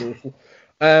the head. It was awful.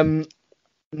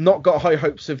 Not got high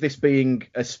hopes of this being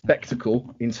a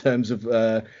spectacle in terms of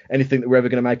anything that we're ever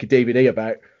going to make a DVD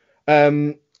about.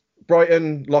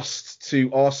 Brighton lost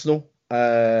to Arsenal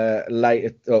earlier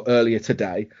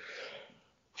today.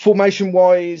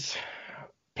 Formation-wise,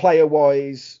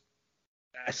 player-wise,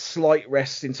 a slight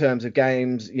rest in terms of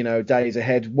games, days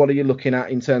ahead. What are you looking at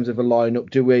in terms of a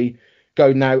lineup? Do we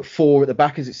go now at 4 at the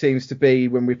back, as it seems to be,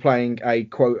 when we're playing a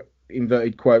quote,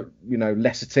 inverted quote,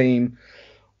 lesser team?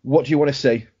 What do you want to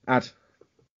see, Ad?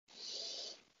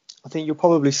 I think you'll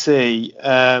probably see,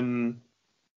 we'll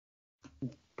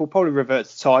probably revert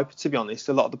to type, to be honest.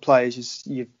 A lot of the players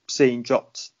you've seen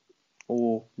dropped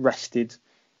or rested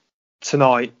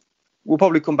tonight will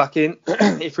probably come back in,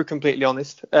 if we're completely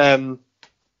honest.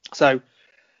 So,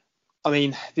 I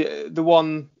mean, the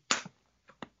one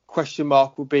question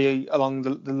mark will be along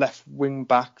the left wing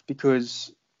back,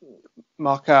 because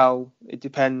Marcal, it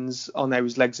depends on how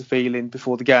his legs are feeling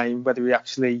before the game, whether he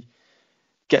actually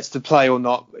gets to play or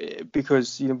not,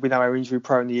 because we know how injury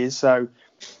prone he is. So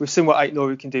we've seen what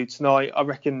Aït-Nouri can do tonight. I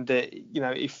reckon that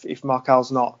if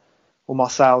Marcal's not, or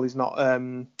Marcel is not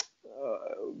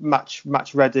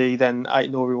match ready, then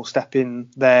Aït-Nouri will step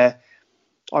in there.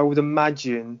 I would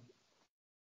imagine,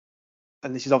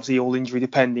 and this is obviously all injury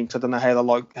depending, because I don't know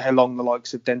how long the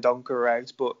likes of Dendoncker are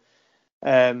out, but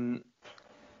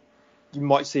you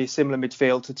might see a similar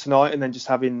midfield to tonight, and then just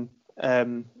having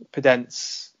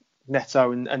Podence,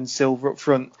 Neto and Silva up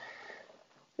front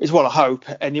is what I hope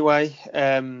anyway.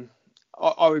 I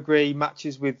agree,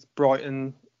 matches with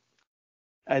Brighton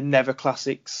are never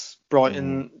classics.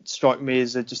 Brighton strike me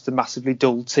as just a massively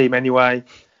dull team anyway.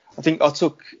 I think I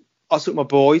took my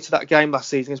boy to that game last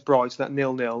season against Brighton, that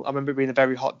 0-0. I remember it being a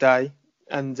very hot day,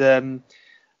 and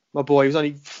my boy, he was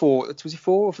only 4, was he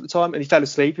 4 at the time? And he fell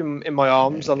asleep in my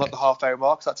arms on like the half-hour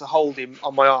mark. So I had to hold him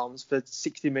on my arms for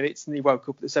 60 minutes, and he woke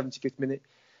up at the 75th minute.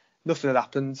 Nothing had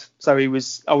happened. So I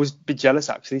was a bit jealous,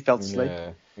 actually. He fell asleep.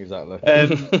 Yeah, exactly.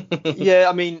 Yeah,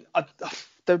 I mean,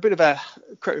 they're a bit of a,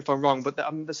 correct me if I'm wrong, but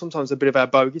they're sometimes a bit of a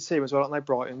bogey team as well, aren't they,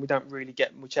 Brighton? We don't really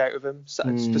get much out of them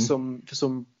for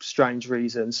some strange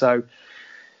reason. So,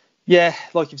 yeah,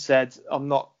 like you've said, I'm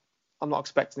not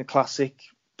expecting a classic.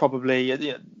 Probably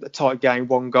a tight game,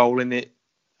 1 goal in it.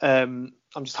 I'm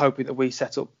just hoping that we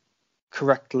set up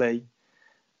correctly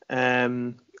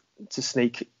to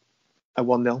sneak a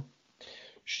 1-0.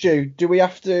 Stu, do we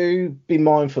have to be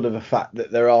mindful of the fact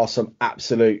that there are some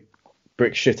absolute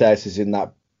brick shithouses in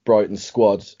that Brighton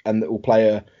squad, and that will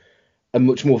play a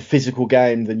much more physical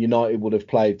game than United would have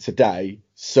played today?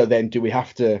 So then do we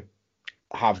have to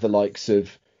have the likes of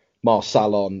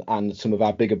Marcel on and some of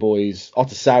our bigger boys?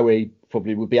 Otasowie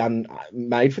probably would be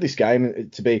made for this game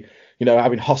to be,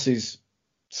 having Hosses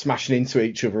smashing into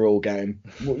each other all game.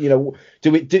 You know,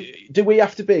 do we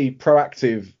have to be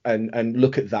proactive and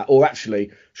look at that, or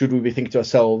actually should we be thinking to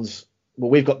ourselves,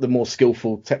 well, we've got the more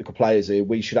skillful technical players here,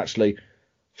 we should actually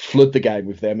flood the game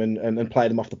with them and play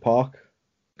them off the park?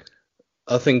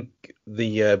 I think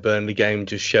the Burnley game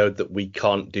just showed that we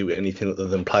can't do anything other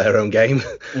than play our own game.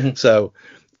 Mm-hmm. So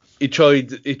he tried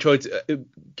to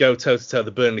go toe-to-toe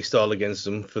the Burnley style against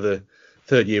them for the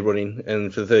third year running,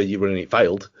 and for the third year running it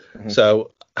failed. Mm-hmm.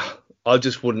 So I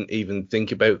just wouldn't even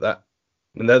think about that.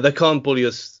 And they can't bully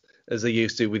us as they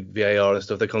used to with VAR and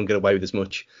stuff. They can't get away with as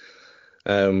much.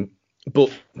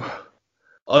 But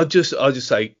I'll just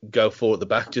say go 4 at the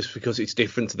back, just because it's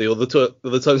different to the other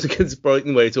times against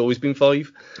Brighton where it's always been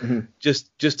 5. Mm-hmm.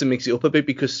 Just to mix it up a bit,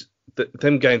 because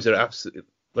them games are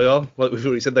they are, like we've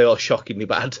already said, they are shockingly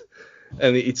bad,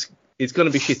 and it's going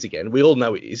to be shit again. We all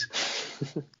know it is.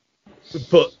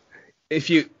 But if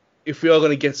we are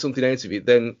going to get something out of it,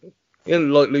 then, you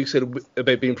know, like Luke said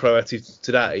about being proactive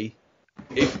today,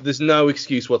 if there's no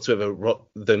excuse whatsoever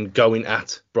them going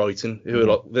at Brighton, who are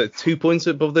like they're 2 points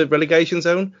above the relegation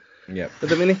zone at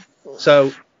the minute.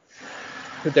 So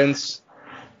Podence,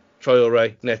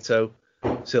 Traore, Neto,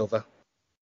 Silva,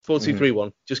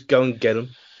 4-2-3-1. Just go and get them.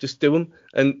 Just do them.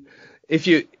 And if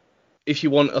you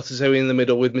want Otazui in the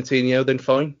middle with Moutinho, then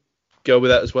fine, go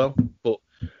with that as well. But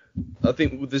I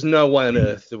think there's no way on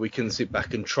earth that we can sit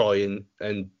back and try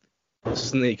and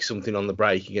sneak something on the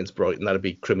break against Brighton. That'd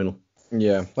be criminal.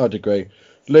 Yeah, I'd agree.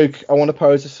 Luke, I want to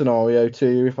pose a scenario to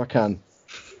you if I can.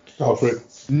 Go for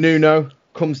it. Nuno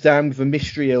comes down with a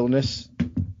mystery illness.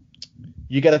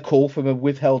 You get a call from a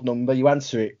withheld number. You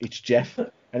answer it. It's Jeff.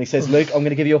 And he says, Luke, I'm going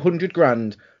to give you 100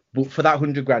 grand. But for that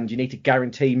 100 grand, you need to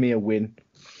guarantee me a win.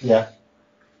 Yeah.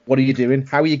 What are you doing?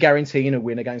 How are you guaranteeing a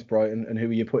win against Brighton? And who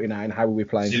are you putting out? And how are we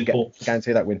playing to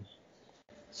guarantee that win?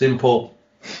 Simple.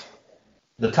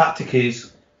 The tactic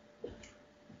is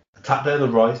attack down the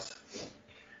right.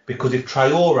 Because if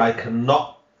Traore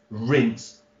cannot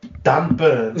rinse Dan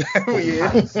Burn,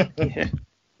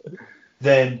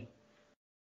 then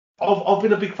I've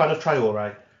been a big fan of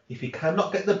Traore. If he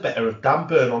cannot get the better of Dan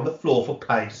Burn on the floor for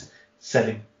pace, sell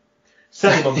him.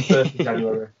 Sell him on the 1st of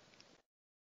January.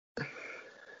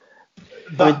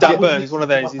 Dan Burn is one of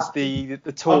those. He's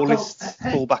the tallest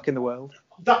fullback in the world.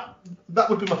 That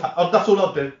would be my that's all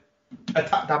I'd do.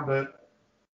 Attack Dan Burn.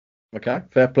 Okay,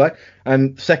 fair play.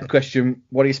 And second question,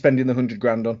 what are you spending the 100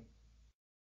 grand on?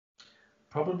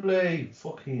 Probably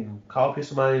fucking car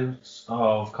piece amounts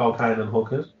of cocaine and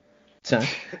hookers. Sam.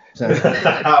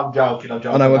 I'm joking.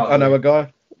 I know a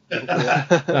guy.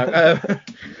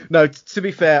 No, to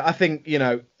be fair, I think, you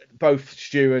know, both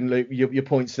Stu and Luke, your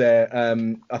points there.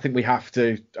 I think we have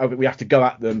to go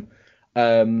at them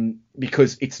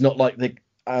because it's not like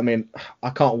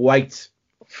I can't wait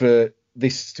for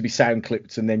this to be sound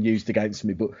clipped and then used against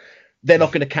me, but they're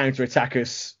not going to counter attack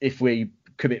us if we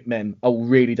commit men. I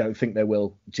really don't think they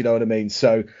will. Do you know what I mean?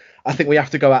 So I think we have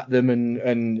to go at them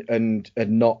and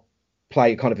not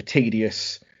play kind of a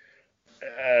tedious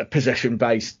possession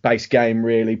based game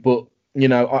really. But you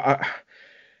know,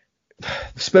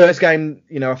 the Spurs game,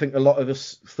 you know, I think a lot of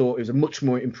us thought it was a much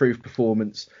more improved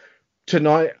performance.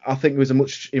 Tonight, I think it was a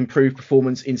much improved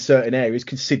performance in certain areas,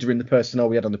 considering the personnel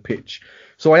we had on the pitch.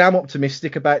 So I am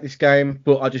optimistic about this game,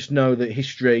 but I just know that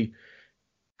history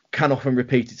can often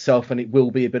repeat itself, and it will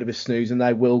be a bit of a snooze, and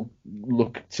they will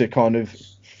look to kind of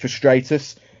frustrate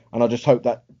us. And I just hope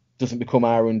that doesn't become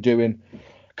our undoing.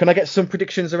 Can I get some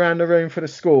predictions around the room for the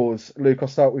scores? Luke, I'll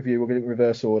start with you. We'll get it in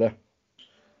reverse order.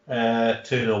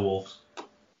 2-0 Wolves.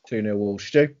 2-0 Wolves.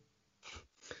 Stu?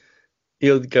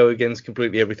 He'll go against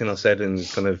completely everything I said and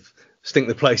kind of stink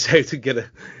the place out and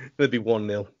it'll be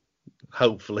 1-0,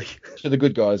 hopefully. So the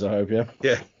good guys, I hope, yeah?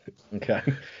 Yeah. Okay.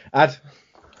 Ad?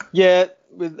 Yeah,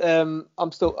 I'm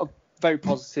very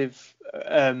positive.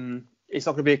 It's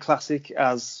not going to be a classic,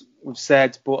 as we've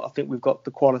said, but I think we've got the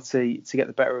quality to get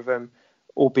the better of them,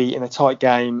 albeit in a tight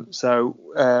game. So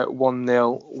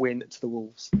 1-0 win to the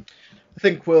Wolves. I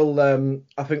think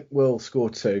we'll score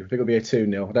 2. I think it'll be a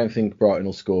 2-0. I don't think Brighton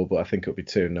will score, but I think it'll be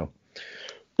 2-0.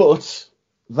 But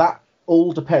that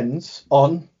all depends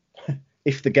on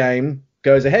if the game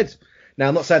goes ahead. Now,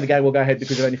 I'm not saying the game will go ahead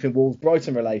because of anything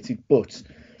Wolves-Brighton related, but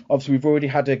obviously we've already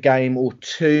had a game or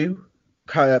 2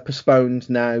 postponed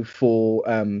now for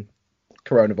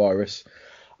coronavirus.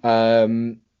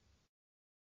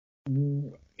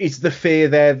 Is the fear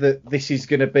there that this is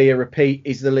going to be a repeat?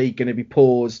 Is the league going to be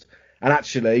paused? And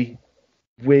actually,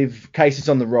 with cases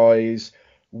on the rise,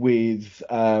 with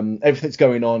everything that's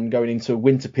going into a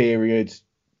winter period,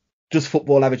 does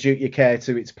football have a duty of care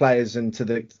to its players and to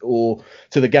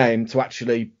the game to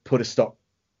actually put a stop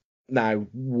now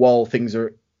while things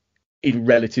are in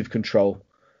relative control.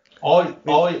 I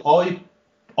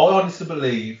honestly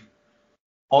believe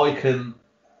I can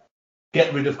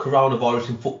get rid of coronavirus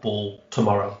in football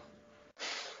tomorrow.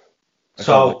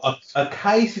 So are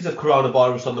cases of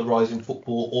coronavirus on the rise in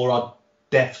football, or are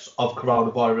deaths of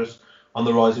coronavirus on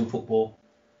the rise in football?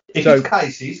 If it's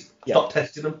cases, stop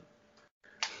testing them.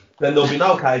 Then there'll be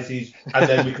no cases, and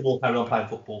then we can all carry on playing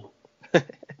football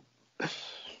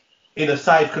in a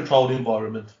safe, controlled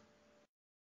environment.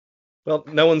 Well,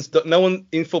 no one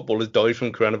in football has died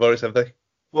from coronavirus, have they?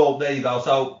 Well, there you go.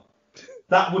 So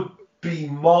that would be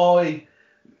my.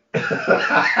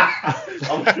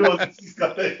 I'm sure this is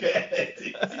going to get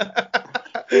edited.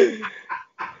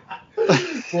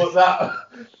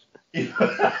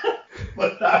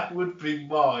 but that would be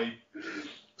my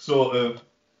sort of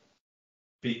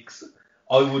fix.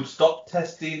 I would stop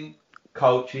testing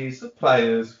coaches,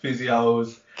 players,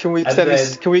 physios. Can we extend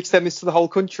this? Can we extend this to the whole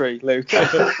country, Luke?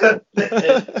 Well,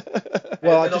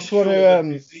 I just want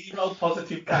to. Zero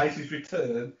positive cases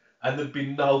return, and there'd be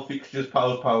no fixtures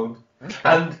postponed.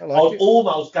 And I'd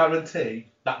almost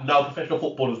guarantee that no professional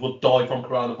footballers would die from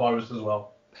coronavirus as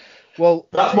well. Well,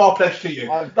 that's my pledge to you.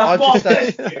 That's my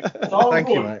pledge to you. Thank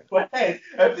you, mate. We're head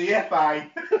of the FA.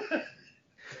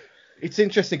 It's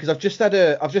interesting because I've just had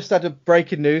a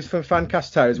breaking news from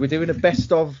Fancast Towers. We're doing a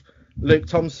best of Luke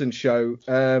Thompson show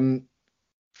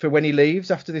for when he leaves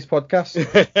after this podcast.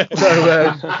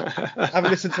 So have a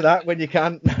listen to that when you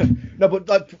can. No, but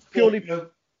like purely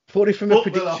from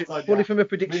a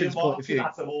predictions point of view.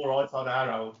 That's all right on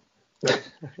our own.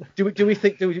 Do we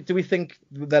think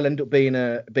they'll end up being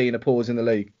a pause in the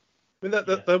league? I mean,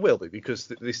 there will be, because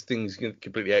this thing's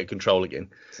completely out of control again.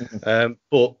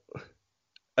 But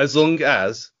as long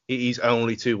as it is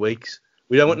only 2 weeks,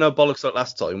 we don't want no bollocks like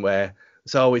last time where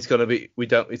it's going to be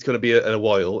a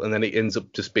while and then it ends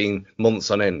up just being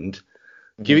months on end.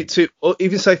 Give it 2, or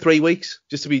even say 3 weeks,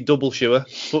 just to be double sure.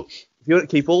 But if you want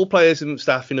to keep all players and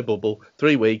staff in a bubble,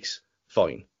 3 weeks,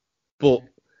 fine. But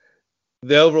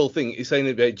the overall thing is saying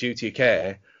about duty of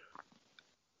care.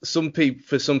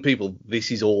 For some people,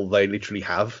 this is all they literally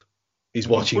have, is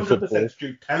watching football.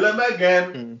 Tell them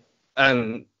again.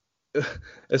 And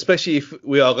especially if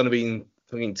we are going to be in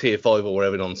fucking tier 5 or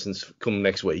whatever nonsense come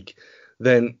next week,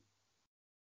 then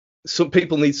some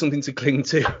people need something to cling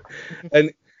to.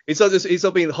 And it's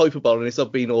not being hyperbole, and it's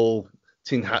not being all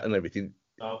tin hat and everything.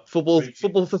 No, football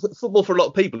for a lot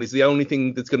of people is the only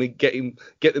thing that's going to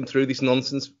get them through this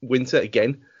nonsense winter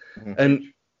again. Mm-hmm.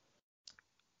 And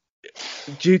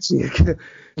duty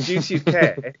of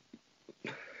care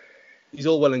is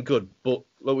all well and good, but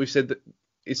like we've said, that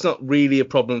it's not really a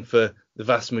problem for the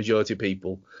vast majority of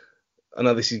people. I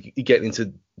know this is getting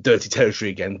into dirty territory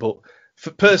again, but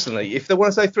personally, if they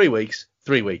want to say 3 weeks,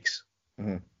 3 weeks.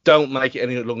 Mm-hmm. Don't make it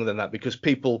any longer than that, because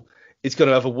it's going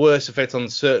to have a worse effect on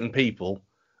certain people.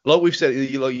 Like you said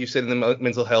in the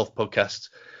mental health podcast,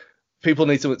 people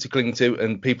need something to cling to,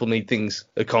 and people need things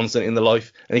a constant in their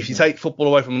life. And if you take football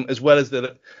away from them, as well as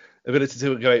the ability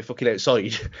to go out fucking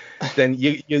outside, then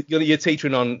you're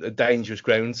teetering on a dangerous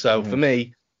ground. So for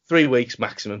me, 3 weeks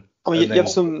maximum. I mean, you have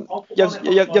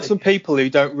some people who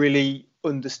don't really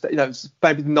understand.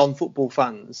 Maybe non-football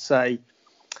fans say,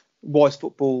 why is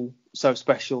football so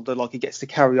special that it gets to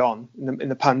carry on in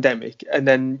the pandemic? And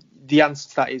then the answer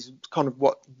to that is kind of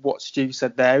what Stu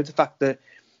said there, the fact that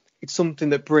it's something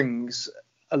that brings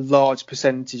a large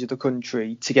percentage of the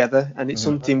country together, and it's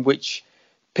something which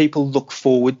people look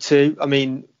forward to. I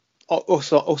mean,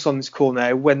 us on this call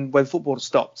now, when football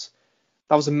stopped,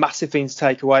 that was a massive thing to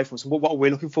take away from us. What are we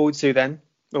looking forward to then?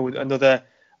 Oh, another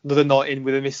night in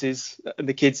with the missus and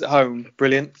the kids at home.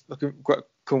 Brilliant.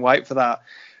 Can't wait for that.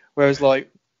 Whereas we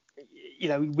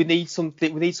need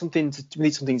something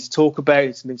to talk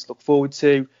about, something to look forward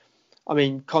to. I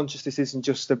mean, conscious this isn't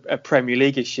just a Premier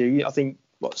League issue. I think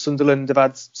Sunderland have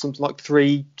had something like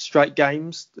 3 straight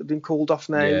games that have been called off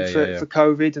now for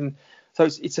COVID, and so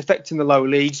it's affecting the lower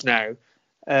leagues now.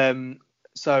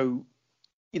 So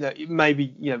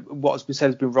maybe what has been said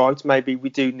has been right. Maybe we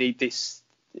do need this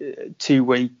 2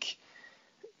 week,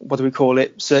 what do we call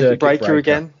it, circuit breaker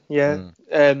again. Yeah.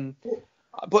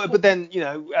 But then,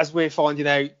 as we're finding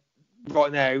out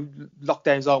right now,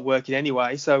 lockdowns aren't working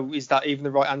anyway. So is that even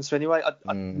the right answer anyway?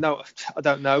 No, I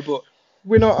don't know. But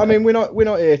we're not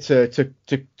here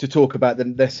to talk about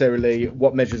necessarily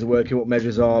what measures are working, what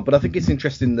measures are. But I think it's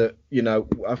interesting that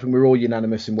I think we're all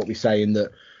unanimous in what we say, in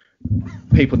that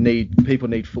people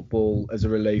need football as a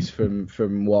release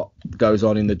from what goes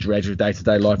on in the dredge of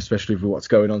day-to-day life, especially with what's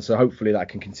going on. So hopefully that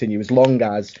can continue as long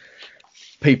as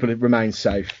people remain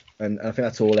safe. and I think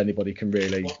that's all anybody can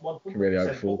really hope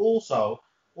 100%. for. But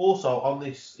also on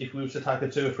this, if we were to take a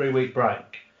 2 or 3 week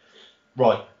break,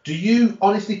 right? Do you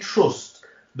honestly trust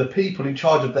the people in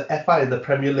charge of the FA and the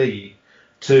Premier League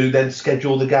to then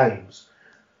schedule the games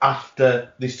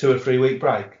after this 2 or 3 week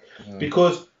break?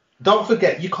 Because don't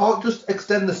forget, you can't just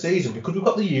extend the season because we've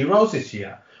got the Euros this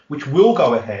year, which will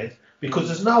go ahead. Because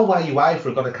there's no way UEFA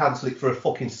are going to cancel it for a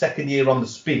fucking second year on the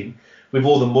spin with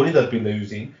all the money they've been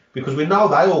losing. Because we know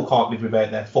they all can't live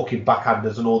without their fucking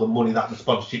backhanders and all the money that the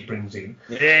sponsorship brings in.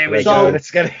 There we go.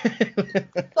 Let's get it.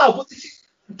 No, but this is.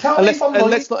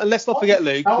 Let's not forget,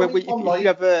 Luke.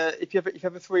 If you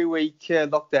have a 3 week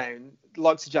lockdown,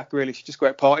 like to Jack Grealish, you just go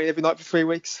out partying every night for 3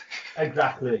 weeks.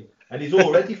 Exactly, and he's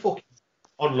already fucking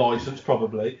on licence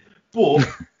probably. But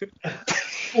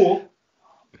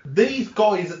these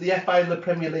guys at the FA and the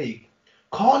Premier League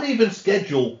can't even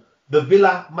schedule the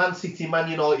Villa, Man City, Man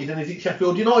United, and is it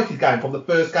Sheffield United game from the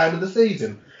first game of the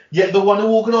season. Yet they want to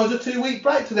organise a 2 week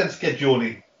break to then schedule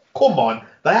it. Come on,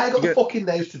 they ain't got the fucking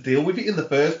nose to deal with it in the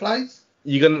first place.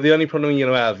 The only problem you're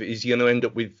going to have is you're going to end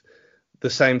up with the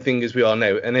same thing as we are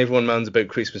now, and everyone moans about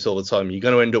Christmas all the time. You're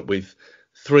going to end up with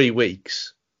 3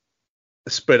 weeks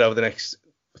spread over the next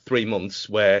 3 months,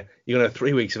 where you're going to have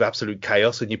 3 weeks of absolute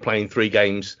chaos, and you're playing 3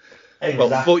 games.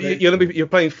 Exactly. Well, you're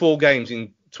playing 4 games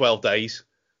in 12 days.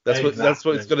 That's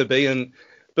what it's going to be.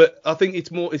 But I think it's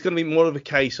going to be more of a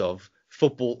case of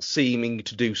football seeming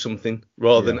to do something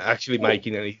rather than actually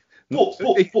making any. But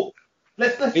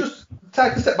let's just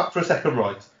take a step back for a second,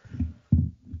 right?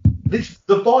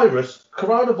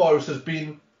 Coronavirus has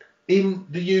been in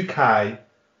the UK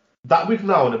that we've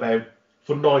known about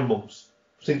for 9 months,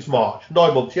 since March.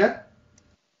 9 months, yeah?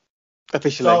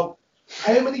 Officially. So,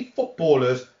 how many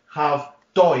footballers have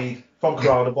died from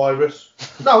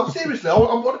coronavirus? No, seriously, I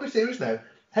want to be serious now.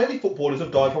 How many footballers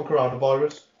have died from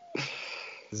coronavirus?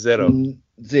 0.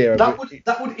 Zero.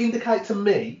 That would indicate to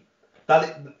me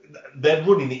that they're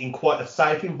running it in quite a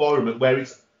safe environment where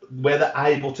they're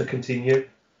able to continue.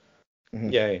 Mm-hmm.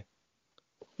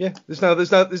 Yeah. There's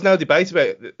no debate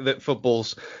about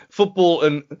that. Football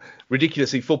and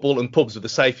ridiculously football and pubs were the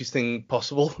safest thing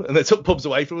possible, and they took pubs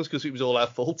away from us because it was all our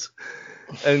fault.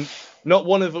 And not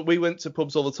one of we went to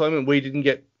pubs all the time and we didn't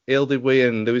get ill, did we?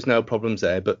 And there was no problems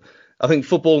there. But I think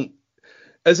football,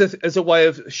 as a way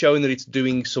of showing that it's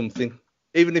doing something,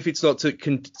 even if it's not to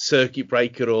circuit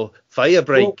breaker or fire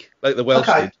break like the Welsh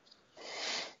did.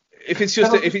 If it's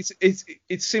just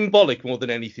it's symbolic more than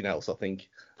anything else, I think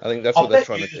that's what they're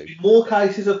trying to do. There's been more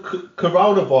cases of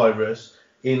coronavirus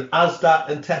in Asda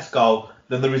and Tesco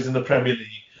than there is in the Premier League.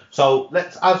 So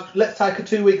let's take a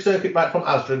 2 week circuit break from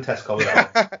Asda and Tesco.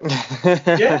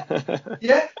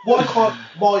 Yeah. Why can't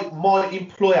my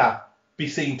employer be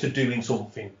seen to doing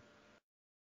something?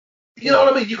 You know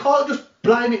what I mean? You can't just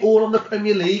blame it all on the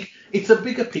Premier League. It's a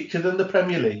bigger picture than the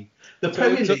Premier League. The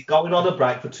Premier League going on a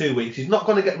break for 2 weeks is not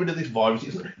going to get rid of this virus.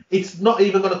 It's not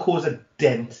even going to cause a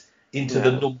dent into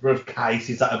the number of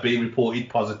cases that are being reported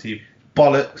positive.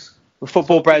 Bollocks. Well,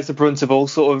 football bears the brunt of all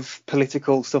sort of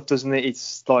political stuff, doesn't it?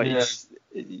 It's like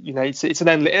it's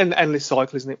an endless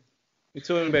cycle, isn't it? You're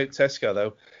talking about Tesco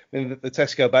though. I mean, the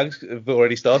Tesco bags have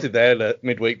already started their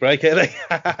midweek break, haven't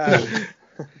they?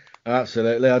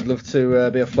 Absolutely, I'd love to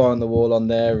be a fly on the wall on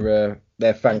their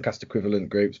Fancast equivalent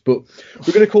groups. But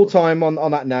we're going to call time on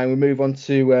that now. We move on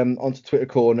to onto Twitter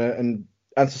Corner and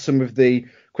answer some of the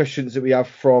questions that we have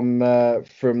from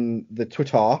the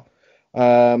Twitter.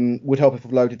 Would help if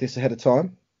I've loaded this ahead of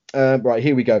time. Right,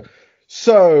 here we go.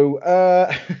 So,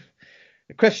 a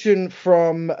question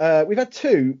from we've had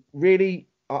 2 really.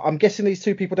 I'm guessing these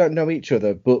 2 people don't know each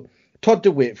other, but Todd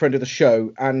DeWitt, friend of the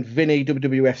show, and Vinny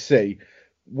WWFC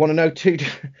want to know 2.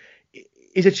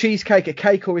 Is a cheesecake a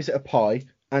cake or is it a pie?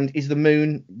 And is the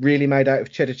moon really made out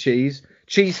of cheddar cheese?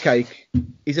 Cheesecake,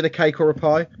 is it a cake or a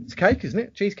pie? It's a cake, isn't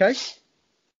it? Cheesecake.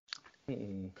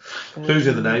 Who's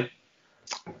in the name?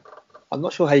 I'm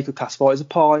not sure how you could classify it as a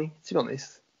pie, to be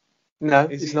honest. No,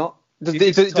 it's not.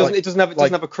 It doesn't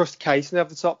have a crust case at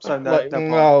the top, so no.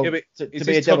 No. Yeah, but is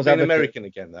this Todd being American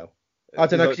again though? I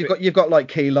don't know, because you've got like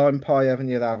key lime pie, haven't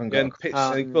you? That haven't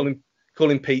got. And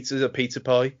calling pizzas a pizza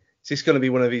pie. Is this going to be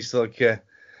one of these like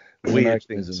weird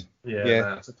things? Yeah,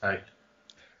 that's a cake.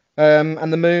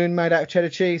 And the moon made out of cheddar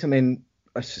cheese. I mean,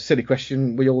 a silly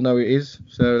question. We all know it is.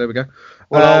 So there we go.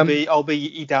 Well, I'll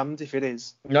be damned if it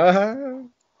is.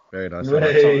 Very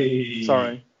nice.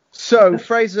 Sorry. So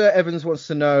Fraser Evans wants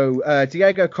to know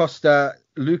Diego Costa,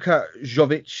 Luka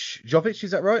Jovic,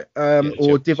 is that right?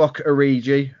 Or Divock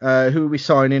Origi. Who are we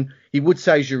signing? He would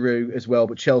say Giroud as well,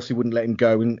 but Chelsea wouldn't let him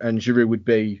go, and Giroud would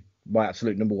be my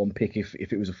absolute number 1 pick if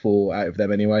it was a 4 out of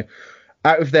them anyway.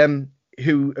 Out of them,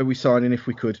 who are we signing if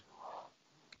we could?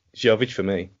 Jovic for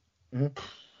me. Mm-hmm.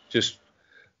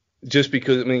 Just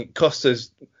because, I mean,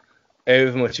 Costa's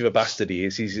however much of a bastard he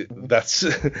is,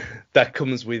 that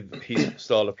comes with his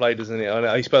style of play, doesn't it? I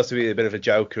know he's supposed to be a bit of a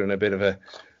joker and a bit of a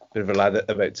lad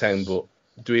about town, but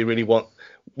do we really want?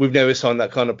 We've never signed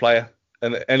that kind of player,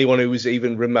 and anyone who was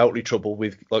even remotely troubled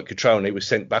with like Cutrone was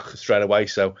sent back straight away.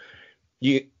 So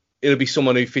it'll be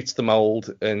someone who fits the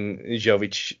mould, and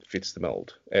Jovic fits the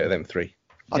mould out of them three.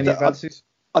 Any advances?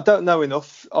 I don't know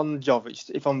enough on Jovic,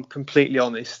 if I'm completely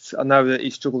honest. I know that he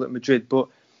struggled at Madrid, but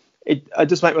it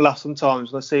just makes me laugh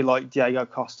sometimes when I see like Diego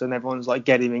Costa and everyone's like,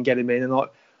 get him in, and like,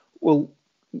 well,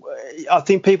 I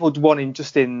think people want him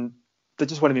they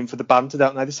just want him in for the banter,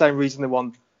 don't they? The same reason they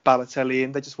want Balotelli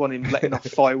in, they just want him letting off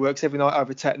fireworks every night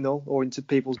over Tetnal or into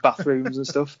people's bathrooms and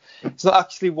stuff. It's not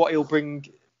actually what he'll bring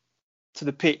to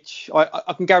the pitch.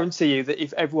 I can guarantee you that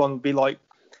if everyone would be like,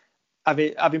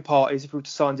 having parties, if we were to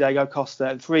sign Diego Costa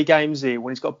and 3 games in,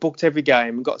 when he's got booked every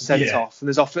game and got sent off, and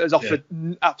there's offered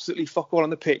absolutely fuck all on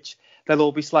the pitch, they'll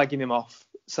all be slagging him off.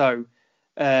 So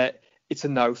it's a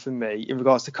no for me in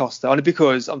regards to Costa, only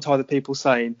because I'm tired of people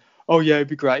saying, "Oh yeah, it'd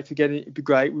be great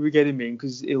we would get him in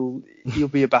because he'll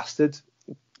be a bastard."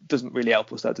 It doesn't really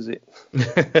help us, that does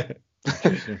it?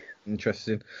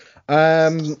 Interesting.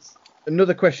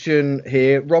 Another question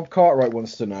here. Rob Cartwright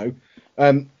wants to know.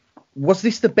 Was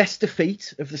this the best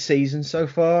defeat of the season so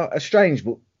far? A strange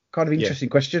but kind of interesting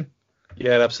question.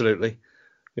 Yeah, absolutely.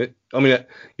 I mean,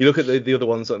 you look at the other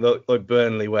ones like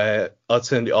Burnley, where I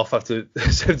turned it off after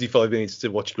 75 minutes to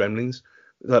watch Gremlins.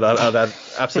 I'd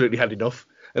absolutely had enough.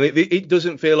 And it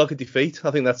doesn't feel like a defeat.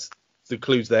 I think that's the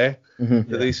clues there.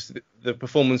 Mm-hmm. The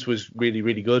performance was really,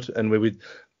 really good, and we were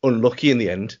unlucky in the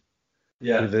end.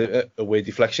 Yeah. With a weird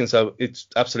deflection. So it's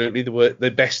absolutely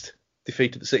the best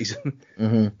defeat of the season.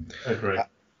 Mm-hmm. Agree.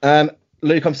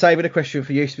 Luke, I'm saving a question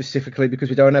for you specifically because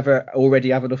we don't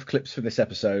already have enough clips from this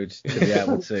episode to be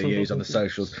able to use on the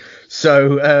socials.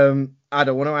 So, Ad,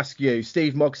 I want to ask you,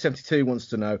 Steve Mogg72 wants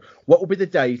to know, what will be the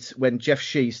date when Jeff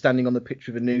Shee's standing on the pitch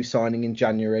with a new signing in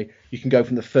January? You can go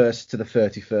from the 1st to the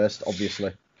 31st,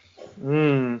 obviously.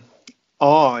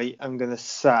 I am going to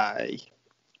say,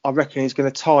 I reckon he's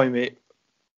going to time it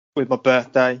with my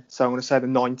birthday. So I'm going to say the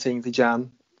 19th of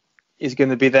Jan. He's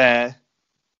going to be there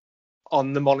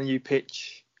on the Molineux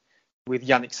pitch with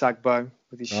Yannick Sagbo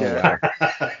with his shirt.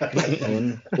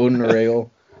 Wow.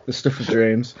 Unreal. The stuff of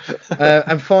dreams.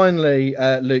 And finally,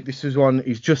 Luke, this is one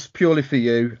is just purely for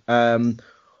you. Up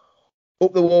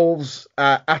the Wolves,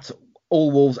 at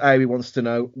All Wolves Amy wants to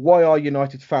know, why are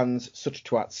United fans such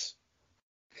twats?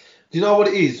 Do you know what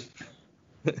it is?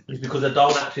 It's because I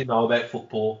don't actually know about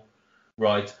football,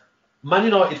 right? Man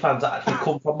United fans that actually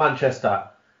come from Manchester,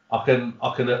 I can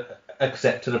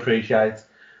accept and appreciate.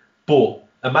 But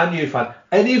a Man U fan,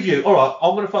 any of you, all right,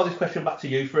 I'm going to throw this question back to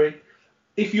you three.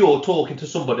 If you're talking to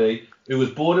somebody who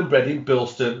was born and bred in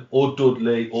Bilston or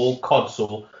Dudley or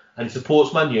Codsall and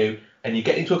supports Man U, and you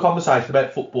get into a conversation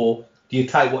about football, do you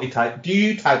take what he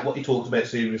talks about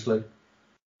seriously?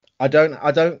 I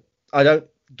don't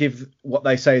give what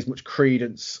they say as much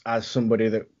credence as somebody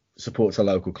that supports a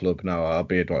local club. No, I'll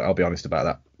be honest about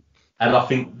that. And I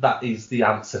think that is the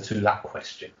answer to that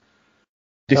question.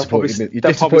 They'll probably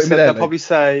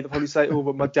say, oh,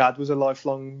 but my dad was a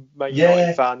lifelong Man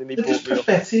United fan and he brought me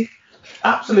pathetic.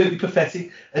 Absolutely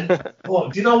pathetic. And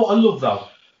do you know what I love though?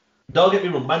 Don't get me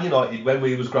wrong, Man United, when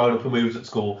we was growing up and we was at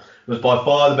school, was by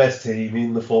far the best team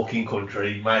in the fucking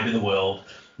country, maybe the world.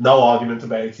 No argument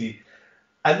about it.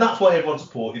 And that's why everyone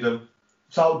supported them.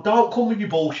 So don't come with your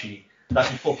bullshit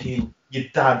that your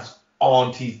dad's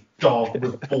auntie's dog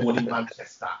was born in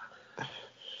Manchester.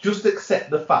 Just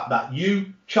accept the fact that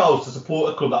you chose to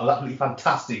support a club that was absolutely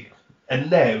fantastic,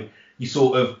 and now you're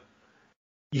sort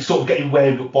of getting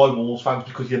wound up by Wolves fans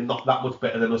because you're not that much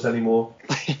better than us anymore.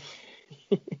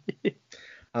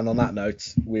 And on that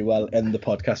note, we will end the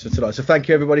podcast for tonight. So thank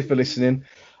you everybody for listening.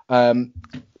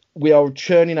 We are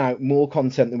churning out more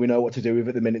content than we know what to do with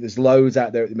at the minute. There's loads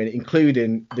out there at the minute,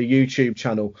 including the YouTube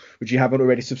channel, which you haven't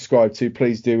already subscribed to.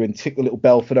 Please do, and tick the little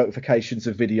bell for notifications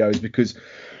of videos, because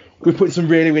we're putting some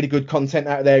really, really good content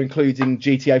out there, including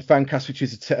GTA Fancast, which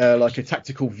is like a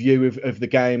tactical view of the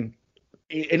game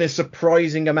in a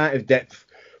surprising amount of depth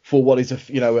for what is a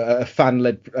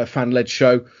fan-led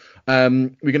show. We're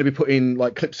going to be putting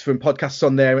like clips from podcasts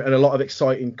on there and a lot of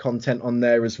exciting content on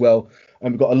there as well.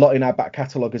 And we've got a lot in our back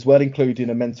catalogue as well, including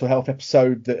a mental health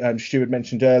episode that Stuart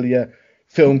mentioned earlier,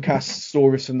 Filmcast,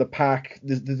 stories from the pack.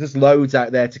 There's loads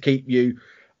out there to keep you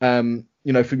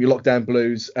from your lockdown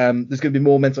blues. There's going to be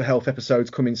more mental health episodes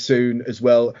coming soon as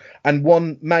well. And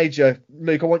one major,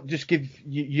 Luke, I want to just give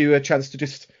you a chance to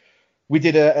just. We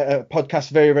did a podcast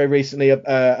very, very recently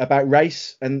about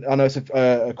race, and I know it's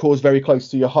a cause very close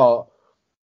to your heart.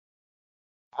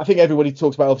 I think everybody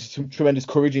talks about obviously tremendous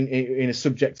courage in a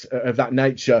subject of that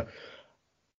nature.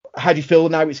 How do you feel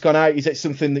now it's gone out? Is it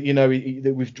something that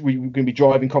that we're going to be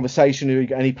driving conversation? Have you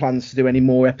got any plans to do any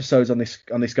more episodes on this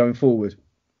going forward?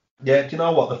 Yeah, do you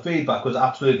know what? The feedback was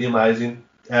absolutely amazing.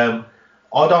 I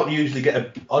don't usually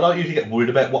get worried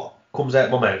about what comes out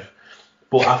of my mouth,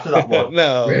 but after that one,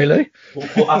 No, really.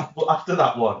 But after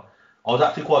that one, I was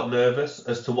actually quite nervous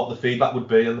as to what the feedback would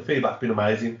be, and the feedback's been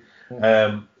amazing.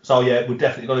 So yeah, we're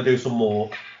definitely going to do some more.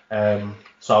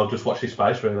 So just watch this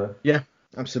space, really. Yeah,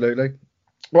 absolutely.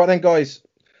 Right then, guys.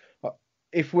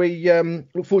 If we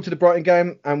look forward to the Brighton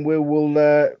game, and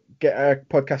we'll get our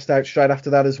podcast out straight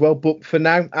after that as well. But for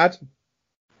now,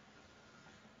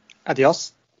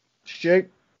 Adios. Stu.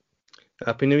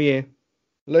 Happy New Year.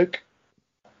 Luke.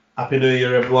 Happy New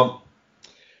Year, everyone.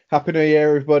 Happy New Year,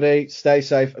 everybody. Stay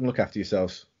safe and look after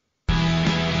yourselves.